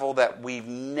level that we've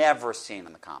never seen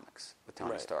in the comics with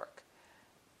Tony Stark.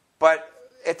 But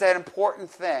it's an important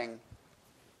thing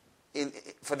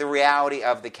for the reality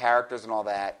of the characters and all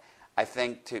that, I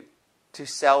think, to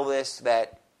sell this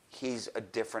that he's a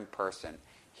different person.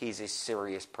 He's a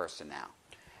serious person now.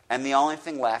 And the only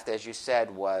thing left, as you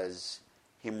said, was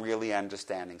him really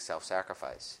understanding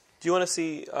self-sacrifice. Do you want to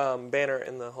see Banner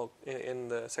in the Hulk in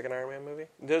the second Iron Man movie?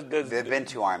 There've been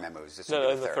 2 Iron Man movies.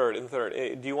 No, in the third. In the third,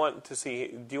 do you want to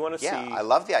see? Yeah, I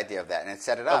love the idea of that, and it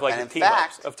set it up. Like and in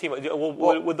fact, team up.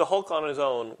 Would the Hulk on his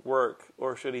own work,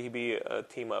 or should he be a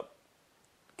team up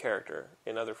character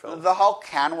in other films? The Hulk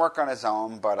can work on his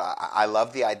own, but I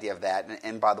love the idea of that.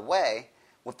 And by the way,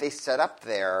 what they set up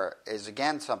there is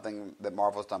again something that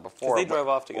Marvel's done before. They drive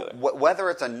off together. Whether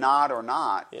it's a nod or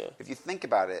not, if you think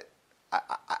about it.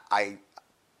 I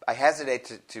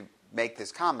hesitate to make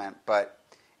this comment, but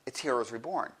it's Heroes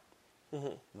Reborn,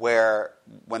 where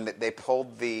when they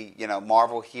pulled the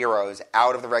Marvel heroes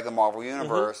out of the regular Marvel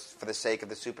universe for the sake of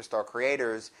the superstar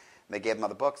creators, and they gave them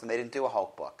other books, and they didn't do a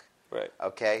Hulk book. Right.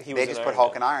 Okay. They just put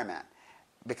Hulk and Iron Man.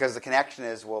 Because the connection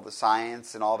is the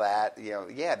science and all that.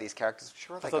 These characters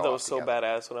sure. I thought that was so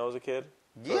badass when I was a kid.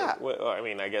 Yeah. I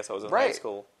mean, I guess I was in high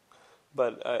school.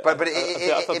 But I thought the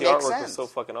artwork was so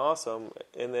fucking awesome,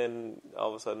 and then all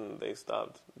of a sudden they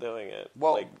stopped doing it.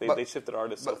 Well, they shifted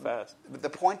artists so fast. But the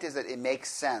point is that it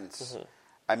makes sense. Mm-hmm.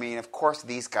 I mean, of course,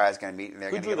 these guys are going to meet and they're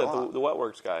going to get along. Who drew that? The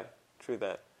Wetworks guy drew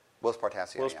that. Willis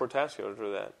Portacio. Willis Portacio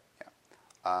drew that.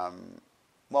 Yeah.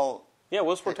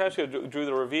 Willis Portacio drew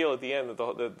the reveal at the end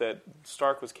that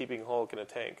Stark was keeping Hulk in a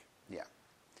tank. Yeah.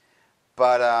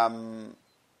 But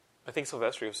I think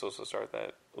Silvestri was supposed to start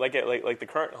that. Like the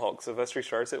current Hulk, Silvestri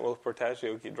starts it, and Willis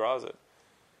Portacio draws it.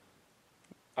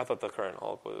 I thought the current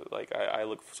Hulk was I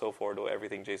look so forward to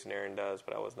everything Jason Aaron does,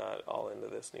 but I was not all into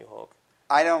this new Hulk.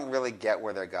 I don't really get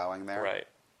where they're going there. Right.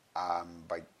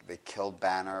 They killed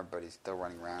Banner, but he's still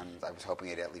running around. I was hoping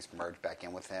he'd at least merge back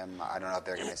in with him. I don't know if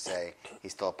they're going to say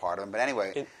he's still a part of him. But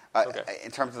anyway,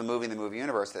 in terms of the movie and the movie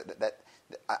universe,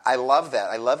 I love that.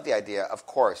 I love the idea. Of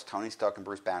course, Tony Stark and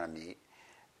Bruce Banner meet.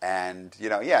 And,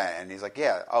 and he's like,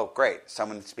 oh, great,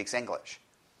 someone speaks English.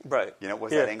 Right.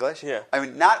 Was that English? Yeah. I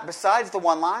mean, not besides the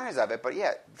one-liners of it, but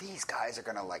these guys are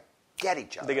going to, get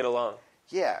each other. They get along.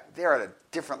 Yeah, they're at a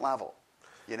different level,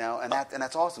 and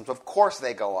that's awesome. So, of course,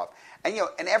 they go off. And,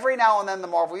 and every now and then in the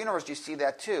Marvel Universe, you see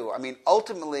that, too. I mean,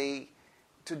 ultimately,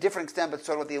 to a different extent, but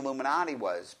sort of what the Illuminati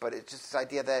was. But it's just this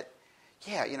idea that,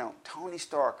 Tony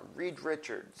Stark, Reed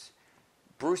Richards,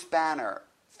 Bruce Banner,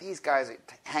 these guys,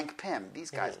 Hank Pym, these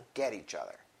guys get each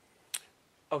other.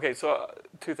 Okay, so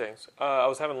 2 things. I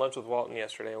was having lunch with Walton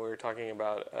yesterday, and we were talking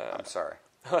about... I'm sorry.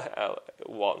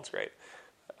 Walton's great.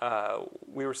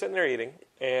 We were sitting there eating,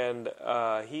 and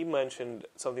he mentioned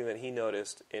something that he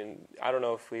noticed, and I don't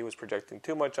know if he was projecting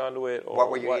too much onto it or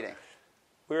what were you eating?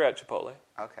 We were at Chipotle.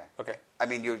 Okay. I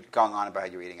mean, you're going on about how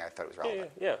you were eating. I thought it was relevant.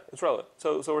 Yeah, it's relevant.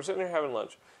 So we're sitting there having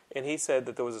lunch, and he said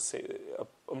that there was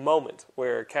a moment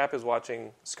where Cap is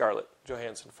watching Scarlett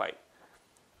Johansson fight.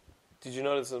 Did you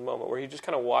notice a moment where he just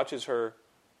kind of watches her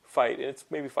fight, and it's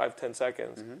maybe 5-10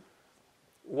 seconds? Mm-hmm.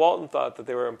 Walton thought that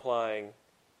they were implying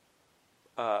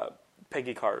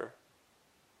Peggy Carter.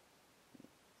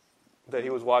 That he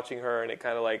was watching her, and it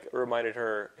kind of like reminded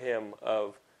him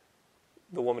of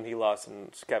the woman he lost in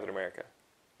Captain America.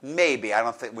 Maybe. I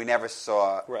don't think we never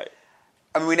saw. Right.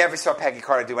 I mean, we never saw Peggy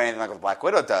Carter do anything like what Black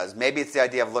Widow does. Maybe it's the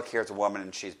idea of, look, here's a woman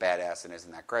and she's badass and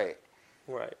isn't that great.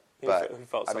 Right. But he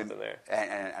felt something there.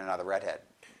 And another redhead.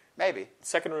 Maybe.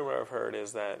 Second rumor I've heard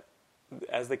is that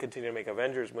as they continue to make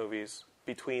Avengers movies,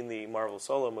 between the Marvel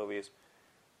solo movies,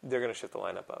 they're going to shift the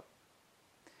lineup up.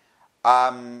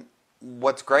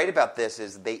 What's great about this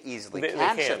is they easily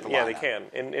can shift the lineup. Yeah, they can.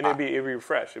 And it'd be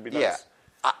refreshed. It'd be nice. Yeah.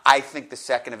 I think the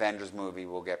second Avengers movie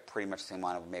will get pretty much the same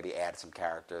lineup, maybe add some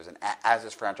characters. And as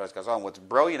this franchise goes on, what's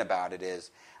brilliant about it is,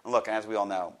 and look, and as we all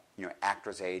know,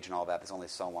 actors age and all that. There's only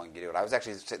so long you do it. I was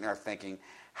actually sitting there thinking,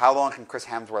 how long can Chris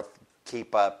Hemsworth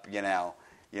keep up, the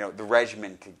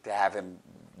regimen to have him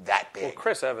that big? Well,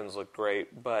 Chris Evans looked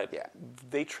great, but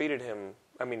they treated him,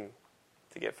 to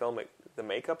get filmed, the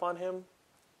makeup on him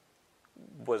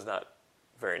was not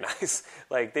very nice.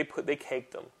 Like, they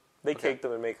caked him. They caked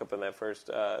him in makeup in that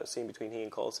first scene between he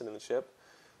and Coulson in the ship.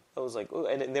 I was like, ooh,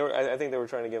 and I think they were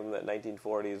trying to give him that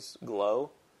 1940s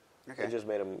glow. Okay. It just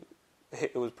made him.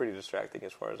 It was pretty distracting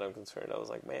as far as I'm concerned. I was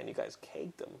like, man, you guys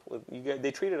caked him.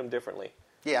 They treated him differently.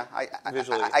 Yeah,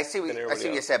 I see what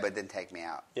you said, but it didn't take me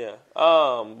out. Yeah,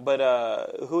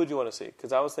 but who would you want to see?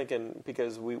 Because I was thinking,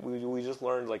 because we just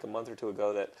learned like a month or two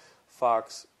ago that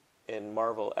Fox and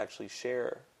Marvel actually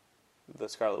share the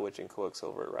Scarlet Witch and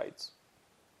Quicksilver rights.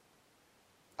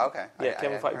 Okay. Yeah,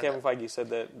 Kevin Feige said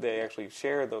that they actually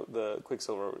share the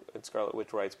Quicksilver and Scarlet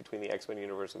Witch rights between the X-Men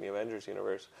universe and the Avengers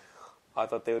universe. I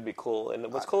thought they would be cool.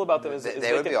 And what's cool about them is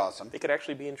they would be awesome. They could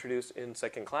actually be introduced in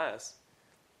second class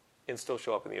and still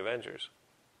show up in the Avengers.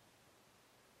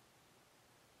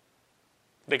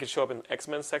 They could show up in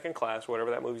X-Men second class, whatever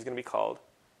that movie's going to be called,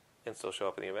 and still show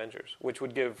up in the Avengers, which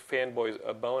would give fanboys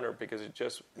a boner because it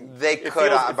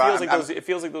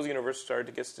feels like those universes started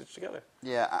to get stitched together.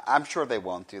 Yeah, I'm sure they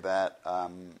won't do that.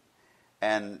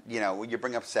 And when you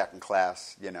bring up second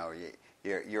class,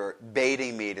 you're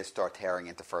baiting me to start tearing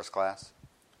into first class.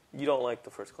 You don't like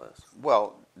the first class.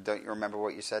 Well, don't you remember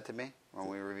what you said to me when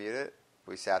we reviewed it?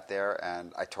 We sat there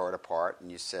and I tore it apart,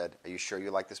 and you said, "Are you sure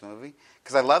you like this movie?"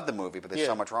 Because I love the movie, but there's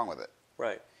so much wrong with it.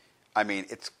 Right.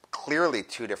 It's clearly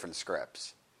two different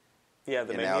scripts. Yeah,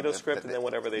 the Magneto script and then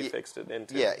whatever they fixed it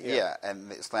into. Yeah,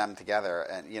 and they slammed them together,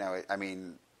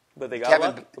 and But they got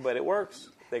lucky, but it works.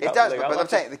 But I'm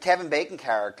saying the Kevin Bacon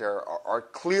character are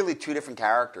clearly two different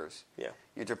characters. Yeah.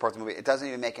 Into parts of the movie, it doesn't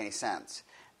even make any sense,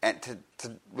 and to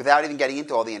without even getting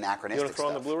into all the anachronistic You want to throw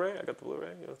stuff. On the Blu-ray? I got the Blu-ray.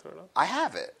 You want to throw it on? I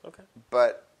have it. Okay.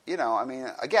 But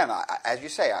again, as you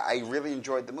say, I really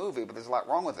enjoyed the movie, but there's a lot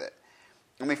wrong with it.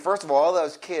 First of all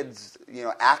those kids,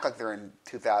 act like they're in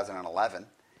 2011,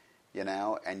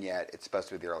 and yet it's supposed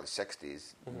to be the early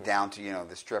 60s, down to,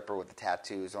 the stripper with the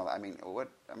tattoos and all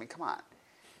that. Come on.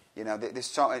 There's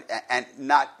so, and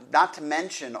not to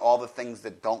mention all the things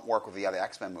that don't work with the other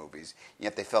X-Men movies,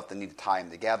 yet they felt the need to tie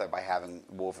them together by having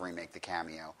Wolverine make the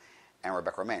cameo and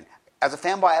Rebecca Romijn. As a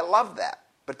fanboy, I love that,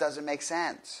 but it doesn't make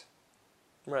sense.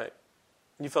 Right.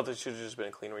 You felt it should have just been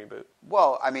a clean reboot.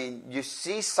 Well, you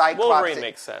see Cyclops. Wolverine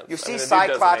makes sense. You see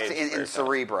Cyclops in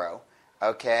Cerebro,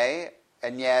 okay?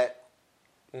 And yet,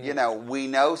 we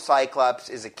know Cyclops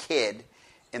is a kid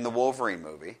in the Wolverine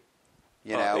movie.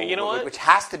 What? Which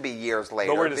has to be years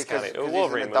later. But we're discounting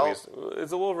Wolverine movies. Is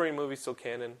the Wolverine movie still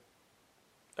canon?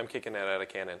 I'm kicking that out of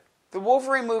canon. The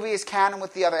Wolverine movie is canon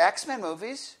with the other X-Men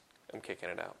movies. I'm kicking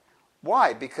it out.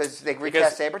 Why? Because they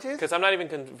recast Sabretooth? Because I'm not even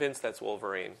convinced that's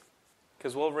Wolverine.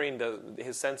 Because Wolverine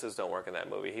his senses don't work in that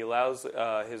movie. He allows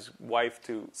his wife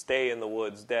to stay in the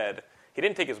woods dead. He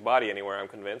didn't take his body anywhere, I'm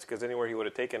convinced, because anywhere he would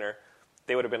have taken her,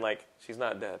 they would have been like, she's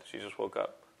not dead. She just woke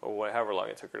up. Or however long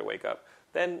it took her to wake up.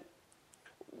 Then,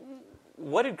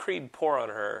 what did Creed pour on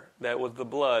her that was the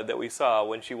blood that we saw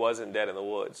when she wasn't dead in the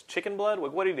woods? Chicken blood?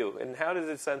 What did he do? And how did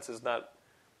his senses not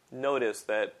notice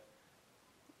that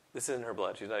this isn't her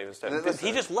blood? She's not even dead.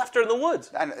 He just left her in the woods.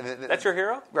 That's your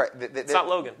hero? Right. It's not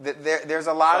Logan. There's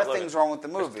a lot of things wrong with the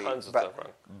movie. There's tons of stuff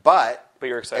wrong. But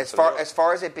you're excited as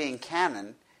far as it being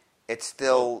canon, it's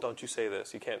still... Don't you say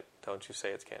this. You can't. Don't you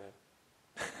say it's canon.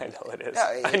 I know it is.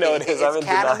 No, I know it is. It's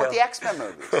canon with the X-Men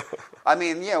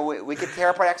movies. We could tear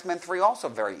apart X-Men 3 also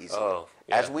very easily,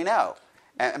 as we know.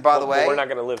 And by the way... But we're not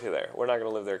going to live there. We're not going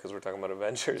to live there because we're talking about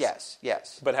Avengers.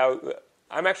 Yes. But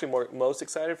I'm actually most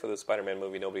excited for the Spider-Man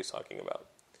movie nobody's talking about.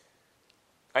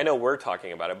 I know we're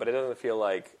talking about it, but it doesn't feel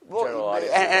like general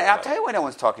audience. And I'll tell you why no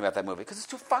one's talking about that movie, because it's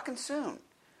too fucking soon.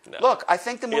 No. Look, I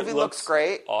think the movie looks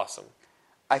great. Awesome.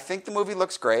 I think the movie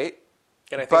looks great.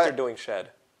 And I think they're doing Shed.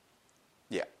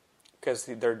 Yeah. Because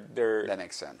they're... That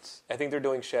makes sense. I think they're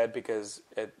doing Shed because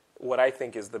what I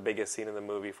think is the biggest scene in the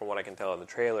movie, from what I can tell in the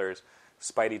trailers,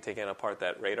 Spidey taking apart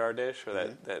that radar dish or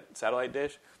that satellite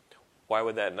dish. Why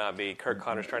would that not be Kirk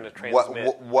Connors trying to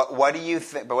transmit? What do you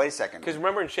think? But wait a second. Because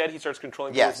remember in Shed, he starts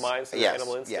controlling people's minds through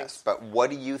animal instincts? Yes, but what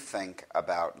do you think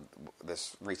about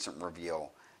this recent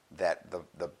reveal that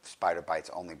the spider bites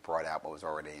only brought out what was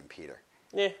already in Peter?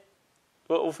 Yeah.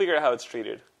 Well, we'll figure out how it's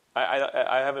treated.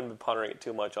 I haven't been pondering it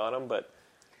too much on him, but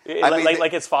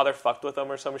like his father fucked with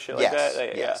him or some shit like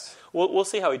that. Yes. Yeah. We'll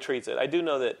see how he treats it. I do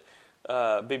know that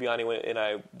Bibiani and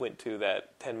I went to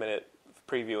that 10-minute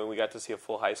preview, and we got to see a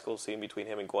full high school scene between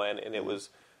him and Gwen, and it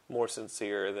was more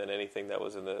sincere than anything that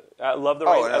was in the. I love the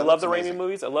Raimi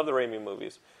movies. I love the Raimi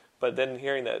movies, but then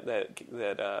hearing that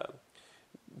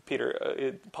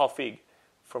Paul Feig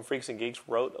from Freaks and Geeks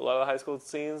wrote a lot of the high school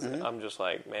scenes, I'm just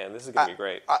like, man, this is gonna be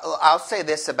great. I'll say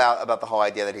this about the whole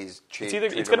idea that he's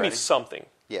treated. It's gonna be something.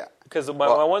 Yeah. Because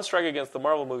my one strike against the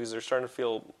Marvel movies, they're starting to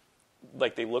feel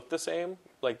like they look the same.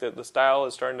 Like the style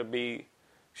is starting to be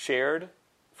shared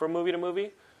from movie to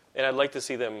movie, and I'd like to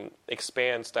see them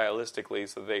expand stylistically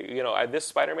so they, this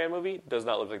Spider-Man movie does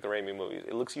not look like the Raimi movies.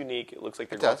 It looks unique. It looks like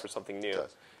they're going for something new,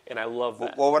 and I love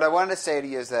that. Well, what I wanted to say to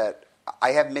you is that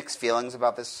I have mixed feelings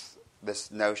about this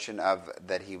notion of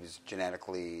that he was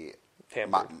genetically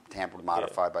tampered,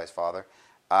 modified by his father,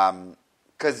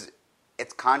 because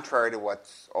it's contrary to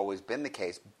what's always been the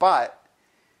case. But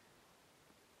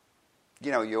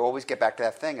you always get back to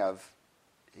that thing of,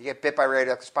 you get bit by a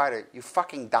radioactive spider, you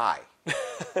fucking die.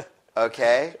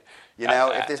 Okay?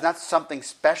 If there's not something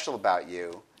special about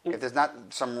you, if there's not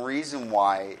some reason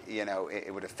why,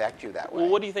 it would affect you that way.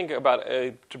 Well, what do you think about,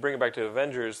 to bring it back to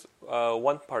Avengers,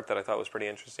 one part that I thought was pretty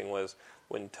interesting was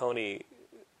when Tony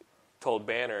told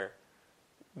Banner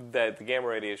that the gamma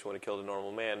radiation would have killed a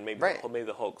normal man, maybe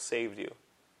the Hulk saved you.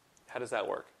 How does that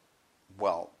work?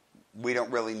 Well, we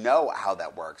don't really know how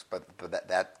that works, but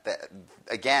that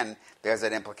again, there's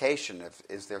that implication of,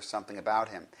 is there something about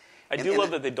him? I do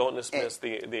love that they don't dismiss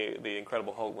the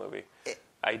Incredible Hulk movie.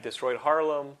 I destroyed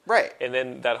Harlem, right? And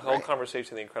then that whole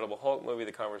conversation, the Incredible Hulk movie,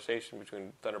 the conversation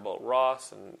between Thunderbolt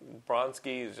Ross and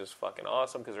Bronski is just fucking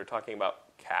awesome because they're talking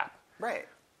about Cap, right?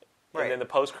 And then the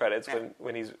post credits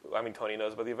when Tony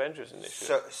knows about the Avengers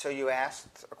initiative. So you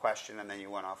asked a question and then you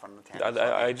went off on the tangent.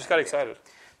 I just got excited.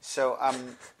 So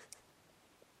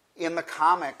in the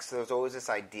comics, there was always this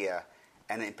idea,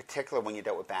 and in particular when you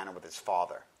dealt with Banner with his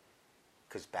father,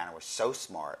 because Banner was so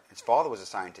smart. His father was a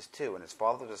scientist too, and his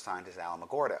father was a scientist,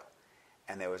 Alamogordo.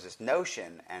 And there was this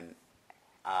notion, and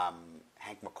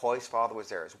Hank McCoy's father was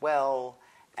there as well,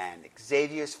 and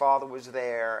Xavier's father was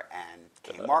there, and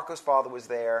King Marco's father was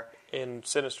there. In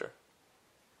Sinister.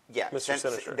 Yeah, Mr.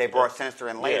 Sinister. They brought Sinister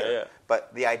in later. Yeah.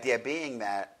 But the idea being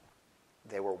that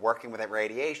they were working with that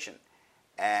radiation,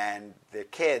 and the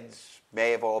kids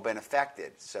may have all been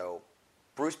affected. So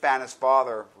Bruce Banner's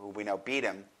father, who we know beat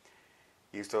him,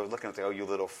 used to look at him and say, "Oh, you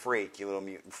little freak, you little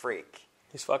mutant freak."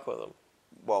 He's fucking with him.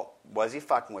 Well, was he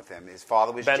fucking with him? His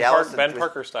father was jealous. Ben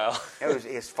Parker style.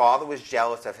 His father was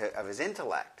jealous of his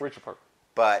intellect. Richard Parker.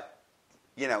 But,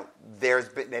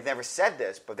 they've never said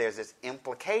this, but there's this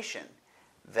implication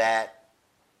that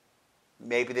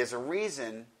maybe there's a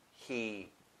reason he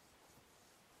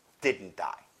didn't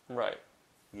die. Right.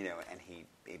 And he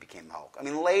became the Hulk. I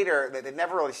mean, later, they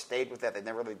never really stayed with that. They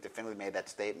never really definitively made that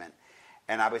statement.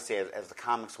 And obviously, as the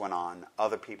comics went on,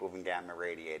 other people have been gamma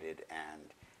radiated, and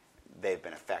they've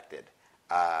been affected.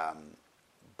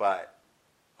 But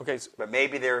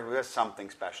maybe there is something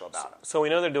special about them. So we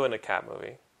know they're doing a Cap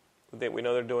movie. We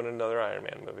know they're doing another Iron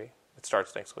Man movie. It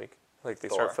starts next week. Like they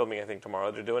start filming, I think,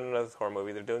 tomorrow. They're doing another Thor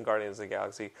movie. They're doing Guardians of the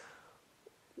Galaxy.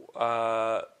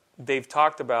 They've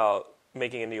talked about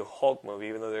making a new Hulk movie,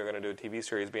 even though they're going to do a TV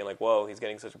series, being like, whoa, he's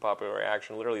getting such a popular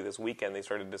reaction. Literally this weekend, they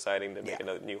started deciding to make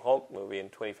a new Hulk movie in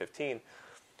 2015.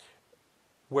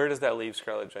 Where does that leave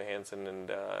Scarlett Johansson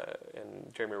and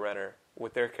Jeremy Renner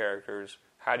with their characters?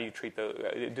 How do you treat those?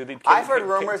 I've heard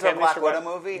rumors of a Black Widow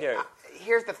movie. Yeah.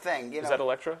 Here's the thing. Is that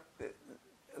Elektra?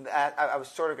 I was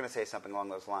sort of going to say something along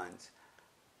those lines.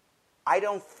 I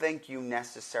don't think you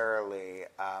necessarily...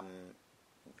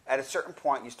 at a certain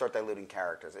point, you start diluting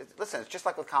characters. Listen, it's just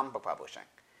like with comic book publishing.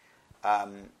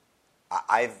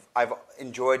 I've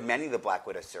enjoyed many of the Black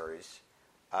Widow series.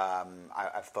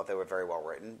 I've thought they were very well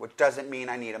written, which doesn't mean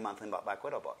I need a monthly Black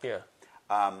Widow book. Yeah.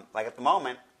 Like at the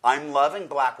moment, I'm loving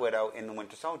Black Widow in the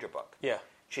Winter Soldier book. Yeah.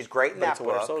 She's great in that book.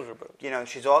 Winter Soldier book. You know,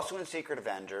 she's also in Secret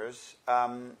Avengers.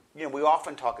 You know, we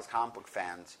often talk as comic book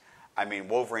fans. I mean,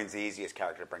 Wolverine's the easiest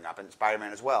character to bring up, and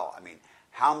Spider-Man as well. I mean,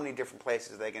 how many different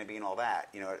places are they going to be and all that?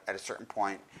 You know, at a certain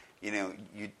point, you know,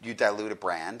 you dilute a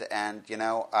brand, and you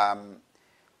know,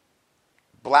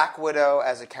 Black Widow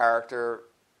as a character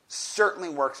certainly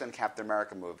works in a Captain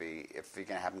America movie if you're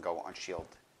going to have him go on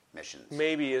S.H.I.E.L.D. missions.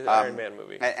 Maybe an Iron Man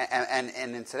movie.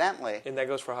 And incidentally... And that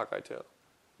goes for Hawkeye, too.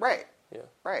 Right. Yeah.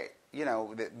 Right. You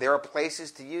know, there are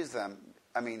places to use them.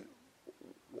 I mean,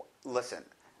 listen,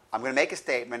 I'm going to make a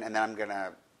statement, and then I'm going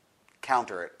to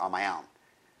counter it on my own.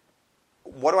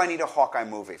 What do I need a Hawkeye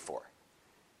movie for?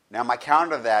 Now, my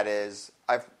counter to that is,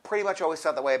 I've pretty much always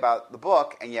felt that way about the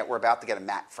book, and yet we're about to get a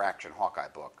Matt Fraction Hawkeye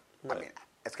book. Right. I mean,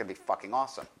 it's going to be fucking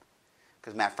awesome.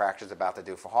 Because Matt Fraction's about to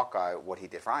do for Hawkeye what he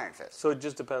did for Iron Fist. So it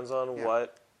just depends on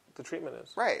what the treatment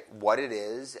is. Right. What it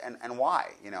is and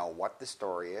why. You know, what the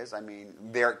story is. I mean,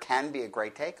 there can be a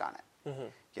great take on it. Mm-hmm.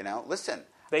 You know, listen,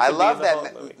 I love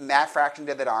that Matt Fraction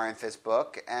did that Iron Fist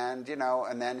book, and, you know,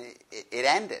 and then it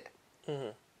ended. Mm-hmm.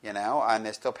 You know, and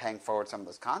they're still paying forward some of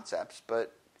those concepts,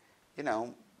 but, you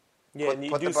know... Yeah, and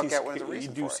you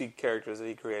do see characters that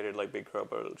he created, like Big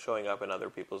Crowbar, showing up in other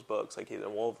people's books, like he's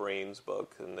in Wolverine's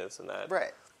book and this and that.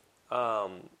 Right.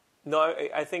 No,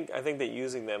 I think that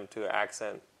using them to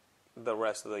accent the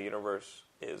rest of the universe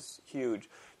is huge.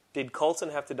 Did Coulson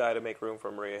have to die to make room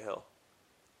for Maria Hill?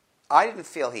 I didn't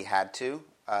feel he had to,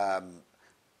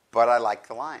 but I liked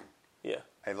the line. Yeah.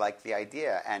 I liked the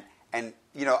idea, and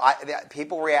you know,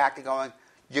 people reacted going,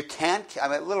 "You can't." I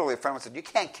mean, literally, a friend said, "You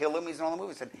can't kill him. He's in all the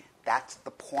movies." I said, that's the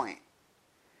point.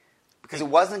 Because it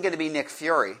wasn't going to be Nick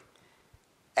Fury.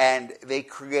 And they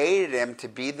created him to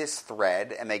be this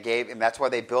thread, and that's why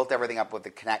they built everything up with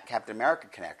the Captain America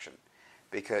connection.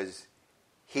 Because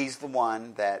he's the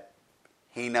one that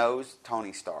he knows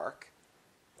Tony Stark.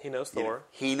 He knows Thor.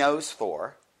 He knows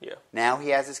Thor. Yeah. Now he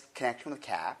has this connection with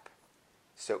Cap.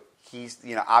 So he's,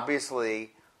 you know,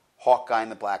 obviously Hawkeye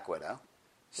and the Black Widow.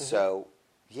 Mm-hmm. So,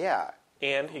 yeah.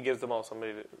 And he gives them all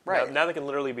somebody to... Right. Now they can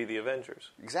literally be the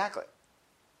Avengers. Exactly.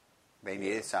 They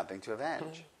needed something to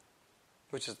avenge.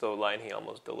 Which is the line he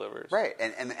almost delivers. Right.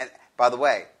 And by the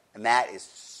way, and that is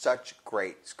such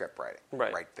great script writing.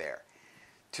 Right there.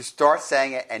 To start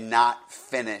saying it and not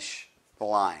finish the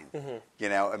line. Mm-hmm. You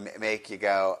know, and make you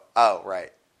go, oh,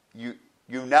 right. You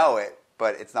know it,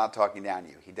 but it's not talking down to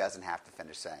you. He doesn't have to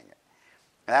finish saying it.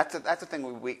 And that's the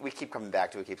thing we keep coming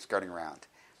back to. We keep skirting around.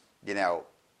 You know...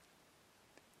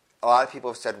 A lot of people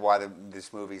have said why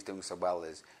this movie is doing so well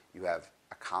is you have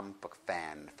a comic book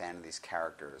fan of these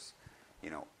characters, you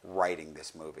know, writing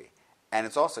this movie. And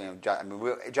it's also, you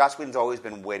know, Joss Whedon's always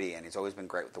been witty, and he's always been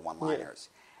great with the one-liners.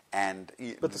 Yeah.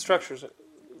 But the structures,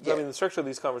 I mean, the structure of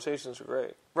these conversations are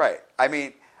great. Right. I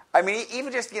mean,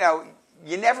 even just, you know,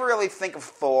 you never really think of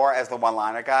Thor as the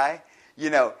one-liner guy. You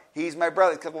know, he's my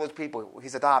brother, a couple of those people,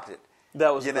 he's adopted.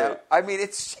 That was great. Know? I mean,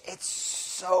 it's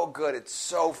so good. It's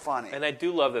so funny. And I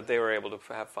do love that they were able to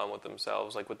have fun with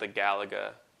themselves, like with the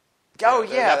Galaga. Oh,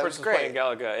 yeah, that person's great. Playing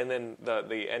Galaga, and then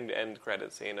the end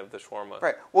credit scene of the shawarma.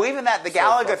 Right. Well, even the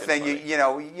Galaga thing, you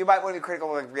know, you might want to be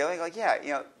critical, like, really? Like, yeah, you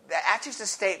know, that's just a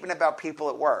statement about people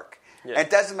at work. Yeah. And it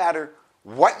doesn't matter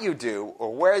what you do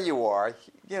or where you are.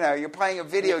 You know, you're playing a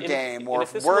video game or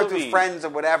Words with Friends or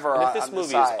whatever. And if this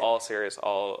movie is all serious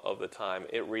all of the time,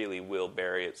 it really will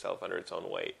bury itself under its own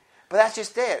weight. But that's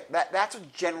just it. That's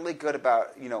what's generally good about,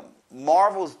 you know,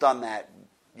 Marvel's done that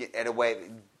in a way that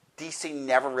DC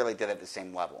never really did at the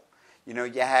same level. You know,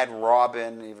 you had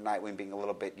Robin, even Nightwing being a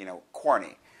little bit, you know,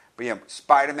 corny. But, you know,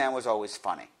 Spider-Man was always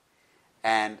funny.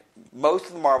 And most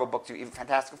of the Marvel books, even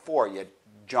Fantastic Four, you had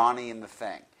Johnny and the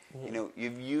Thing. Mm-hmm. You know,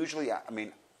 you've usually, I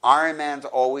mean, Iron Man's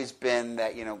always been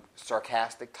that, you know,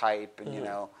 sarcastic type, and, you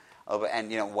know, and,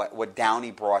 you know, what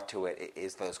Downey brought to it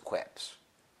is those quips.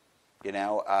 You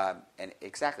know, and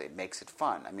exactly, it makes it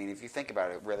fun. I mean, if you think about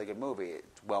it, a really good movie,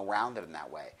 it's well-rounded in that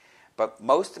way. But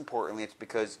most importantly, it's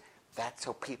because that's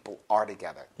how people are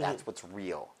together. That's what's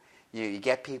real. You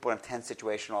get people in a tense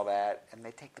situation, all that, and they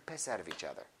take the piss out of each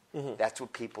other. Mm-hmm. That's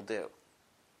what people do.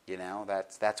 You know,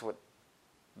 that's what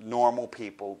normal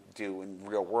people do in the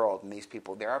real world. And these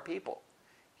people, there are people.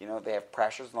 You know, they have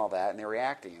pressures and all that, and they're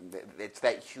reacting. And it's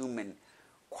that human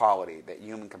quality, that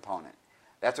human component.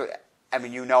 That's what... I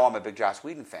mean, you know I'm a big Joss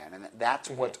Whedon fan, and that's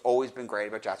what's always been great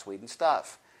about Joss Whedon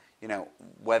stuff. You know,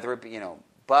 whether it be, you know,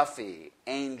 Buffy,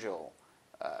 Angel,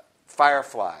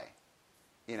 Firefly,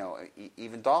 you know,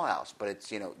 even Dollhouse. But it's,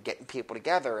 you know, getting people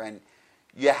together, and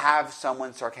you have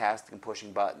someone sarcastic and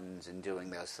pushing buttons and doing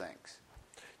those things.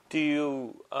 Do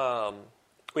you,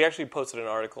 We actually posted an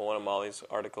article, one of Molly's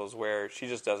articles, where she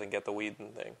just doesn't get the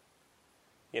Whedon thing.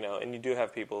 And you do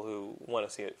have people who want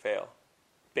to see it fail,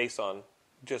 based on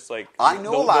just like I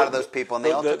knew a lot of those people, and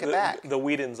they all took it back. The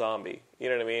Whedon zombie, you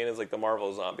know what I mean? It's like the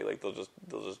Marvel zombie. Like they'll just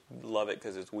love it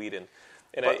because it's Whedon,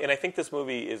 and I think this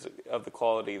movie is of the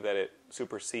quality that it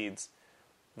supersedes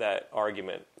that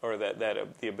argument, or that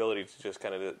the ability to just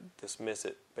kind of dismiss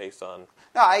it based on.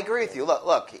 No, I agree with you.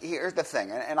 Look. Here's the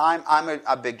thing, and I'm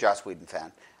a big Joss Whedon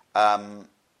fan.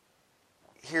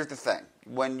 Here's the thing: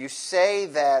 when you say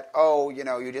that,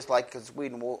 you just like because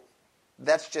Whedon, well,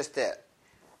 that's just it.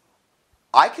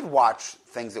 I could watch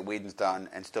things that Whedon's done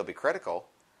and still be critical,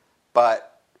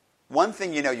 but one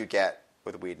thing you get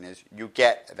with Whedon is you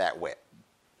get that wit.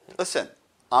 Listen.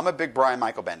 I'm a big Brian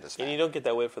Michael Bendis fan. And you don't get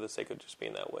that wit for the sake of just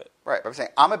being that wit. Right. But I'm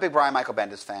saying I'm a big Brian Michael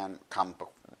Bendis fan, comic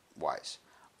book-wise.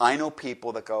 I know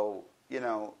people that go,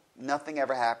 nothing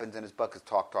ever happens in his book is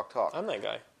talk, talk, talk. I'm that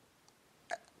guy.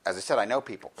 As I said, I know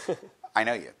people. I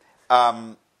know you.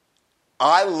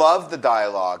 I love the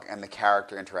dialogue and the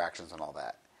character interactions and all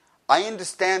that. I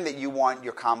understand that you want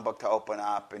your comic book to open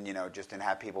up and, and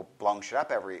have people blowing shit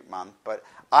up every month, but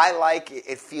I like it.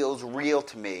 It feels real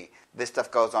to me. This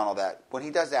stuff goes on, all that. When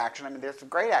he does action, there's some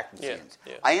great action scenes.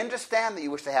 Yeah. I understand that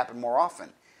you wish they happened more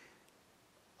often.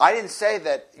 I didn't say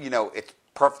that, it's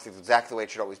perfect, it's exactly the way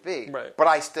it should always be. Right. But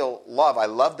I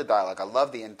love the dialogue. I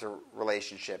love the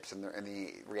interrelationships and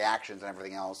the reactions and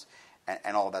everything else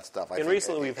and all that stuff. And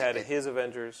recently we've had his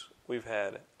Avengers, we've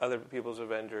had other people's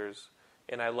Avengers,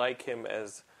 and I like him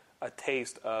as a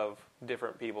taste of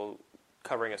different people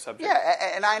covering a subject.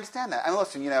 Yeah, and I understand that. I mean,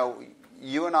 listen,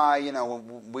 you and I,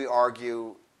 when we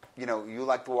argue, you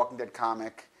like the Walking Dead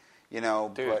comic, Dude,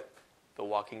 but the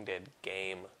Walking Dead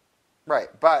game. Right,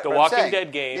 but the Walking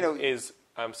Dead game is,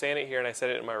 I'm saying it here and I said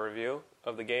it in my review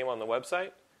of the game on the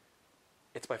website,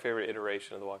 it's my favorite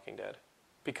iteration of the Walking Dead.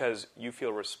 Because you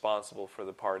feel responsible for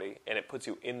the party, and it puts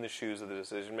you in the shoes of the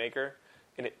decision maker,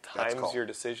 and it times your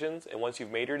decisions, and once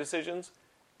you've made your decisions,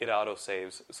 it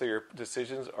auto-saves. So your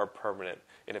decisions are permanent.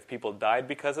 And if people died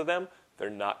because of them, they're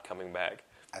not coming back.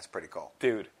 That's pretty cool.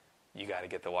 Dude, you got to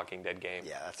get the Walking Dead game.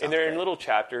 Yeah, that's and they're in little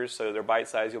chapters, so they're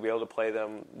bite-sized. You'll be able to play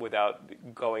them without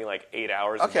going like 8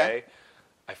 hours a day.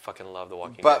 I fucking love the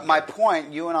Walking Dead But game. my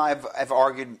point, you and I have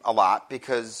argued a lot,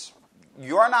 because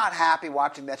you're not happy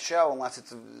watching that show unless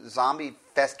it's a zombie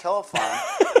fest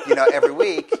kill-a-thon, every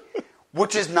week,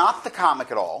 which is not the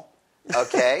comic at all.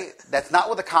 Okay? That's not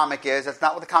what the comic is. That's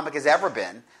not what the comic has ever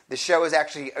been. The show is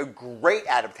actually a great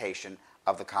adaptation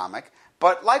of the comic.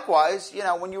 But likewise,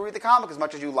 when you read the comic, as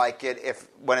much as you like it,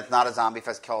 when it's not a zombie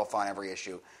fest kill-a-thon every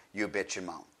issue, you bitch and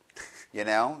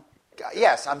moan.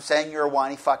 Yes, I'm saying you're a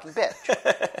whiny fucking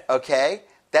bitch. Okay?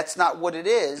 That's not what it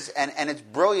is, and it's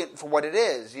brilliant for what it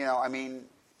is.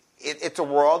 It's a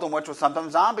world in which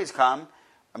sometimes zombies come.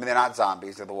 I mean, they're not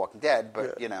zombies; they're the Walking Dead.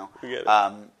 But we get it.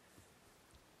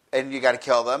 And you got to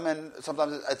kill them, and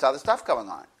sometimes it's other stuff going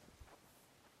on.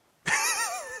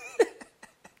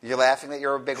 You're laughing that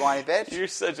you're a big whiny bitch? You're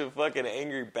such a fucking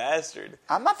angry bastard.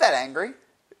 I'm not that angry.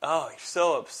 Oh, you're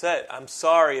so upset. I'm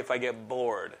sorry if I get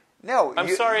bored. No, I'm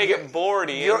sorry I get bored,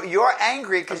 Ian. You're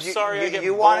angry because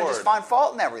you want to just find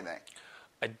fault in everything.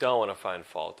 I don't want to find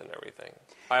fault in everything.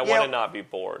 I want to not be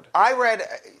bored. I read.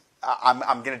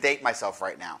 I'm going to date myself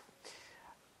right now.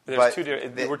 There's two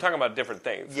different. We're talking about different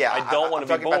things. Yeah, I don't want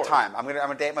to be bored. I'm talking about time. I'm going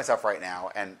to date myself right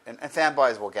now, and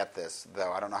fanboys will get this,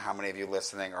 though. I don't know how many of you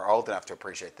listening are old enough to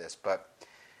appreciate this, but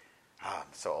I'm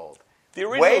so old. The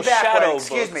original Shadow books.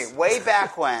 Excuse me, way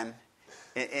back when.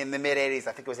 In the mid-'80s,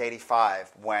 I think it was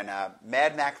 85, when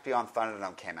Mad Max Beyond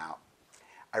Thunderdome came out,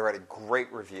 I read a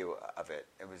great review of it.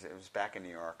 It was back in New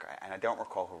York, and I don't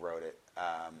recall who wrote it.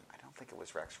 I don't think it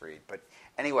was Rex Reed. But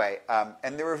anyway,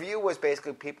 and the review was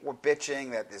basically people were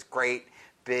bitching that this great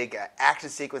big action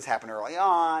sequence happened early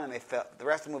on, and they felt the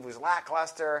rest of the movie was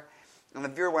lackluster. And the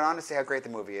viewer went on to say how great the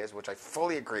movie is, which I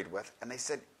fully agreed with. And they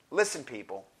said, listen,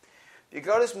 people, you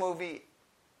go to this movie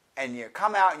and you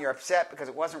come out and you're upset because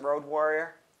it wasn't Road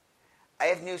Warrior, I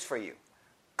have news for you.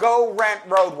 Go rent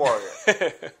Road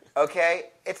Warrior. Okay?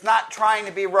 It's not trying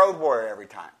to be Road Warrior every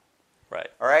time. Right.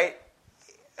 All right?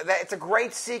 It's a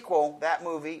great sequel, that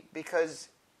movie, because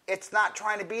it's not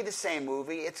trying to be the same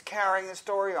movie. It's carrying the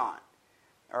story on.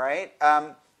 All right?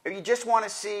 If you just want to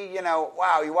see,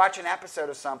 wow, you watch an episode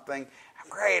of something,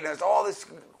 great, and there's all this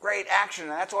great action,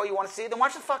 and that's all you want to see, then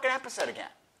watch the fucking episode again.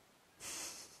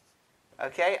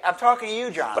 Okay? I'm talking to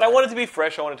you, John. But I want it to be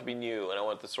fresh, I want it to be new, and I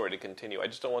want the story to continue. I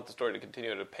just don't want the story to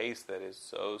continue at a pace that is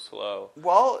so slow.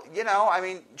 Well,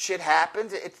 shit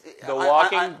happens. The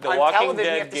Walking television,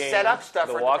 Dead you have to set up stuff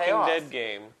for it to pay off. The Walking Dead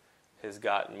game has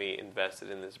gotten me invested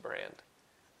in this brand.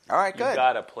 All right, good. You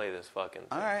got to play this fucking thing.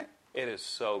 All right. It is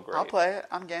so great. I'll play it.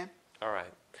 I'm game. All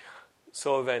right.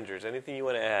 So Avengers, anything you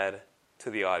want to add to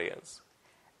the audience?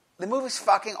 The movie's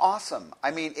fucking awesome.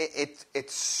 I mean,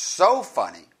 it's so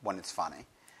funny when it's funny.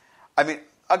 I mean,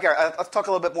 okay, let's talk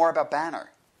a little bit more about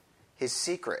Banner, his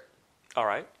secret. All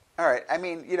right. All right. I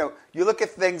mean, you look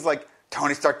at things like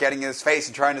Tony Stark getting in his face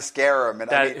and trying to scare him,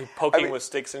 and poking with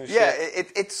sticks and shit. Yeah,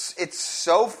 it's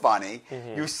so funny.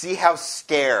 Mm-hmm. You see how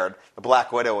scared the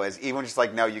Black Widow is, even just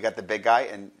like, no, you got the big guy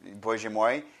and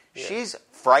Bourgeois. Yeah. She's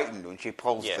frightened when she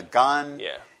pulls the gun.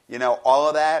 Yeah. All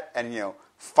of that, and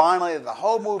finally the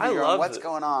whole movie, what's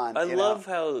going on? I love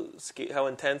how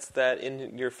intense that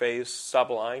in your face "stop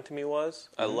lying to me" was.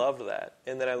 Mm-hmm. I loved that,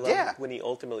 and then I loved when he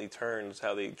ultimately turns,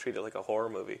 how they treat it like a horror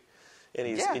movie. And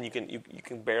and you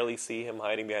can barely see him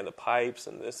hiding behind the pipes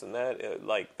and this and that.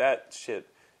 Like that shit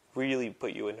really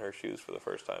put you in her shoes for the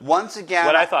first time. Once again,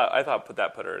 what I thought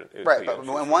put her right.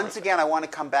 But once again, I want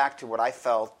to come back to what I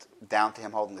felt down to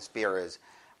him holding the spear is.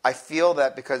 I feel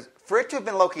that because for it to have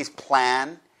been Loki's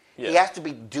plan, he has to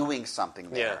be doing something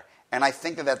there. Yeah. And I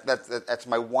think that's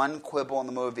my one quibble in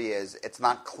the movie is it's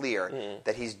not clear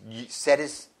that he's set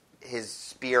his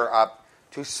spear up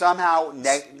to somehow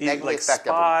negatively affect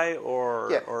everyone.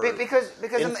 Because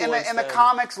in the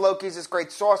comics, Loki's this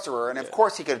great sorcerer, and of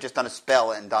course he could have just done a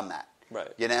spell and done that. Right.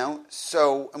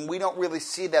 So and we don't really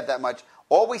see that much.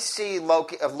 All we see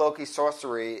of Loki's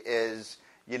sorcery is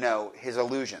his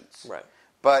illusions. Right.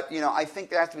 But I think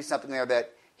there has to be something there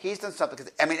that he's done something.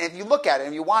 Cause, I mean, if you look at it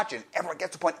and you watch it, everyone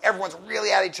gets to the point. Everyone's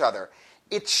really at each other.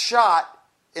 It's shot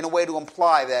in a way to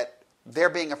imply that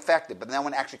they're being affected, but no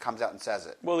one actually comes out and says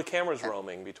it. Well, the camera's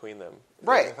roaming between them,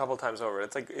 right? A couple times over.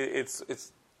 It's like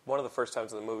it's one of the first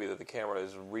times in the movie that the camera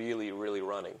is really, really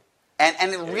running,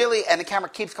 and the camera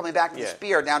keeps coming back to the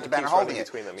spear down to Banner holding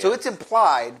it. Them, So it's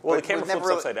implied. Well, the camera flips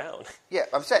upside down. Yeah,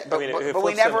 I'm saying, but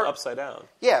we never upside down.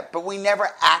 Yeah, but we never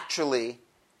actually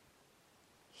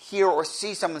hear or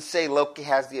see someone say Loki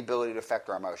has the ability to affect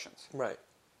our emotions. Right.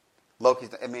 Loki's.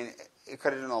 I mean, it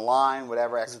could have been a line,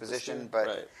 whatever exposition, but.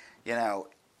 Right.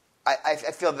 I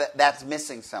feel that's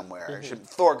missing somewhere. Mm-hmm.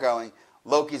 Thor going,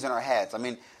 Loki's in our heads. I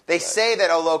mean, they say that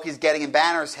Loki's getting in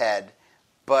Banner's head,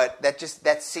 but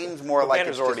that seems more like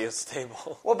Banner's already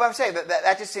stable. Well, but I'm saying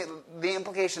that just the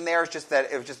implication there is just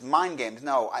that it was just mind games.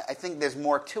 No, I think there's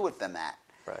more to it than that.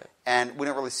 Right. And we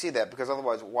don't really see that because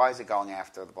otherwise, why is he going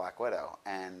after the Black Widow?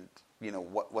 And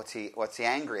what's he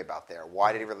angry about there?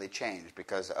 Why did he really change?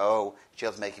 Because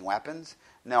Shield's making weapons?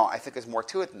 No, I think there's more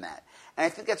to it than that. And I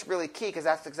think that's really key because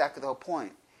that's exactly the whole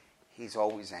point. He's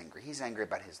always angry. He's angry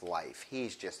about his life.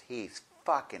 He's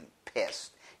fucking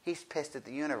pissed. He's pissed at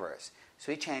the universe.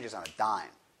 So he changes on a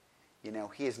dime.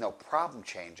 He has no problem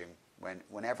changing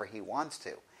whenever he wants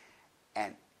to.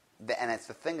 And it's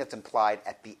the thing that's implied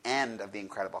at the end of The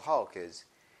Incredible Hulk is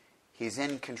he's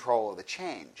in control of the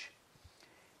change.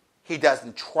 He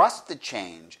doesn't trust the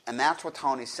change, and that's what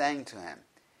Tony's saying to him.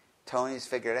 Tony's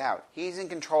figured it out. He's in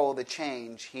control of the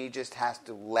change. He just has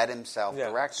to let himself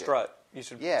direct strut. it. You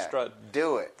should strut.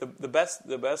 Do it. The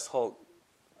best Hulk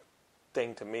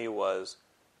thing to me was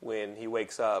when he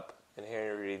wakes up and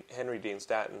Henry Dean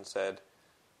Stanton said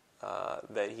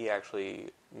that he actually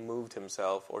moved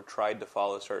himself or tried to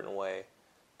fall a certain way.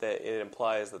 That it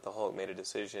implies that the Hulk made a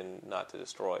decision not to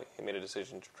destroy. He made a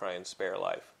decision to try and spare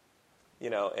life.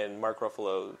 And Mark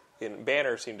Ruffalo in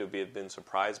Banner seemed to have been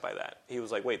surprised by that. He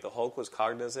was like, wait, the Hulk was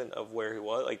cognizant of where he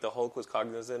was? Like, the Hulk was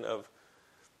cognizant of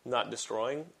not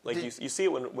destroying? Like, you see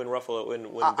it when Banner wakes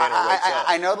up.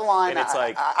 I know the line. And it's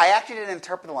like... I actually didn't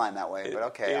interpret the line that way, but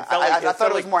okay. I thought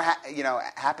it was more,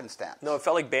 happenstance. No, it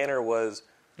felt like Banner was...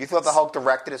 You thought the Hulk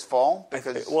directed his fall? It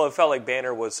felt like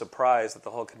Banner was surprised that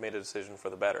the Hulk had made a decision for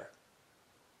the better.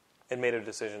 And made a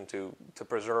decision to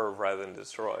preserve rather than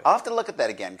destroy. I'll have to look at that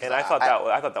again. And I thought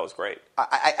that was great.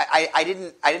 I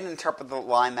didn't interpret the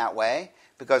line that way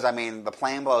because the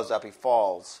plane blows up, he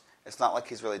falls. It's not like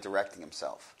he's really directing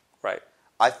himself. Right.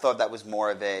 I thought that was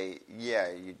more of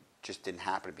you just didn't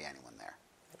happen to be anyone there.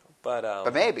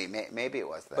 But maybe it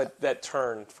was that. But that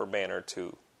turn for Banner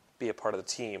to be a part of the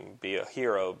team, be a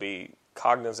hero, be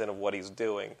cognizant of what he's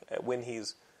doing when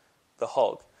he's the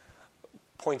Hulk.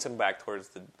 Points him back towards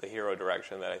the hero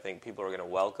direction that I think people are going to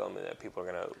welcome and that people are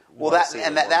going to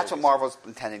that's what Marvel's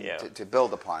intending to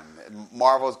build upon.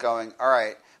 Marvel's going, all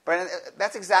right, but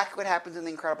that's exactly what happens in the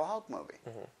Incredible Hulk movie.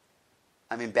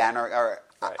 Mm-hmm. Banner,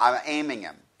 I'm aiming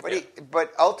him,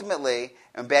 but ultimately,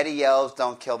 when Betty yells,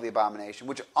 "Don't kill the Abomination,"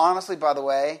 which honestly, by the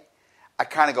way, I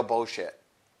kind of go bullshit.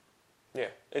 Yeah,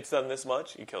 it's done this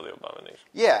much, you kill the Abomination.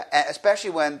 Yeah,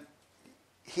 especially when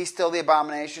he's still the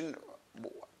Abomination.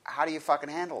 how do you fucking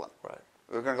handle him? Right.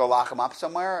 We're going to go lock him up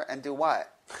somewhere and do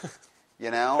what?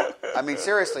 You know? I mean,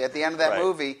 seriously, at the end of that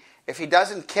movie, if he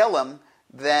doesn't kill him,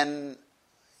 then,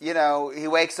 you know, he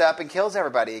wakes up and kills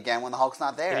everybody again when the Hulk's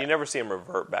not there. And you never see him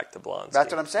revert back to Blonsky.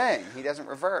 That's what I'm saying. He doesn't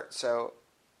revert, so...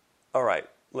 All right,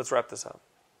 let's wrap this up.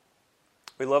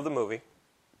 We love the movie.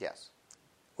 Yes.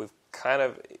 We've kind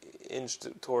of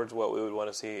inched towards what we would want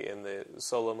to see in the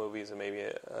solo movies and maybe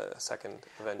a second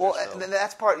Avengers film. Well,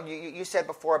 that's part... You said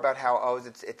before about how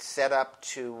it's set up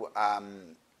to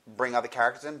bring other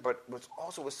characters in, but what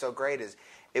also was so great is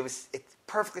it's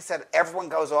perfectly set. Everyone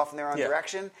goes off in their own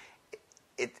direction.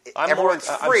 Everyone's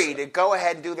free to go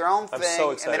ahead and do their own thing,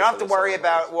 so excited and they don't have to worry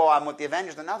about, movies. well, I'm with the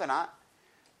Avengers. No, they're not.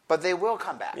 But they will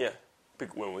come back. Yeah,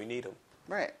 when we need them.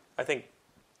 Right. I think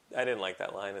I didn't like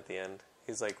that line at the end.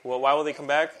 He's like, well, why will they come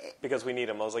back? Because we need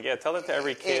them. I was like, yeah, tell that to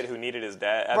every kid who needed his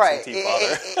dad, absentee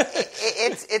father.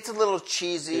 It's a little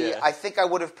cheesy. Yeah. I think I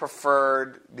would have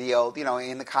preferred the old, you know,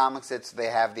 in the comics, they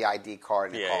have the ID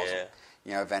card and it calls them,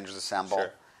 you know, Avengers Assemble.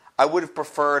 Sure. I would have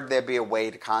preferred there be a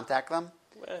way to contact them.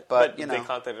 But you know, they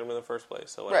contacted him in the first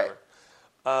place, so whatever.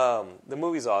 Right. The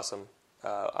movie's awesome.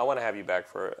 I want to have you back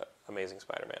for Amazing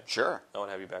Spider-Man. Sure. I want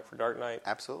to have you back for Dark Knight.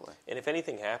 Absolutely. And if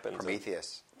anything happens...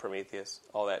 Prometheus,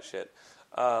 all that shit.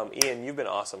 Ian, you've been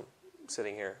awesome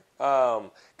sitting here.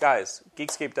 Guys,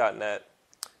 Geekscape.net.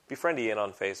 Befriend Ian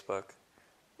on Facebook.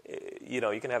 You know,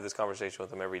 you can have this conversation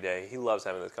with him every day. He loves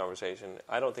having this conversation.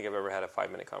 I don't think I've ever had a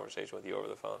 5-minute conversation with you over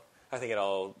the phone. I think it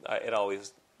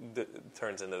always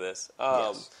turns into this.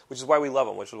 Which is why we love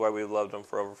him, which is why we loved him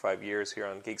for over 5 years here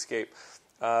on Geekscape.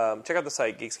 Check out the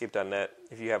site, Geekscape.net.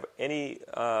 If you have any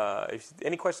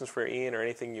questions for Ian or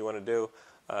anything you want to do,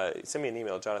 send me an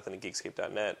email,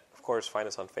 jonathan@geekscape.net. Of course, find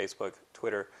us on Facebook,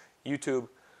 Twitter, YouTube.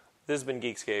 This has been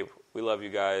Geekscape. We love you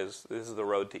guys. This is the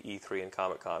road to E3 and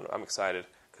Comic-Con. I'm excited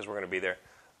because we're going to be there.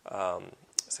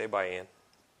 Say bye, Ian.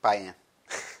 Bye, Ian.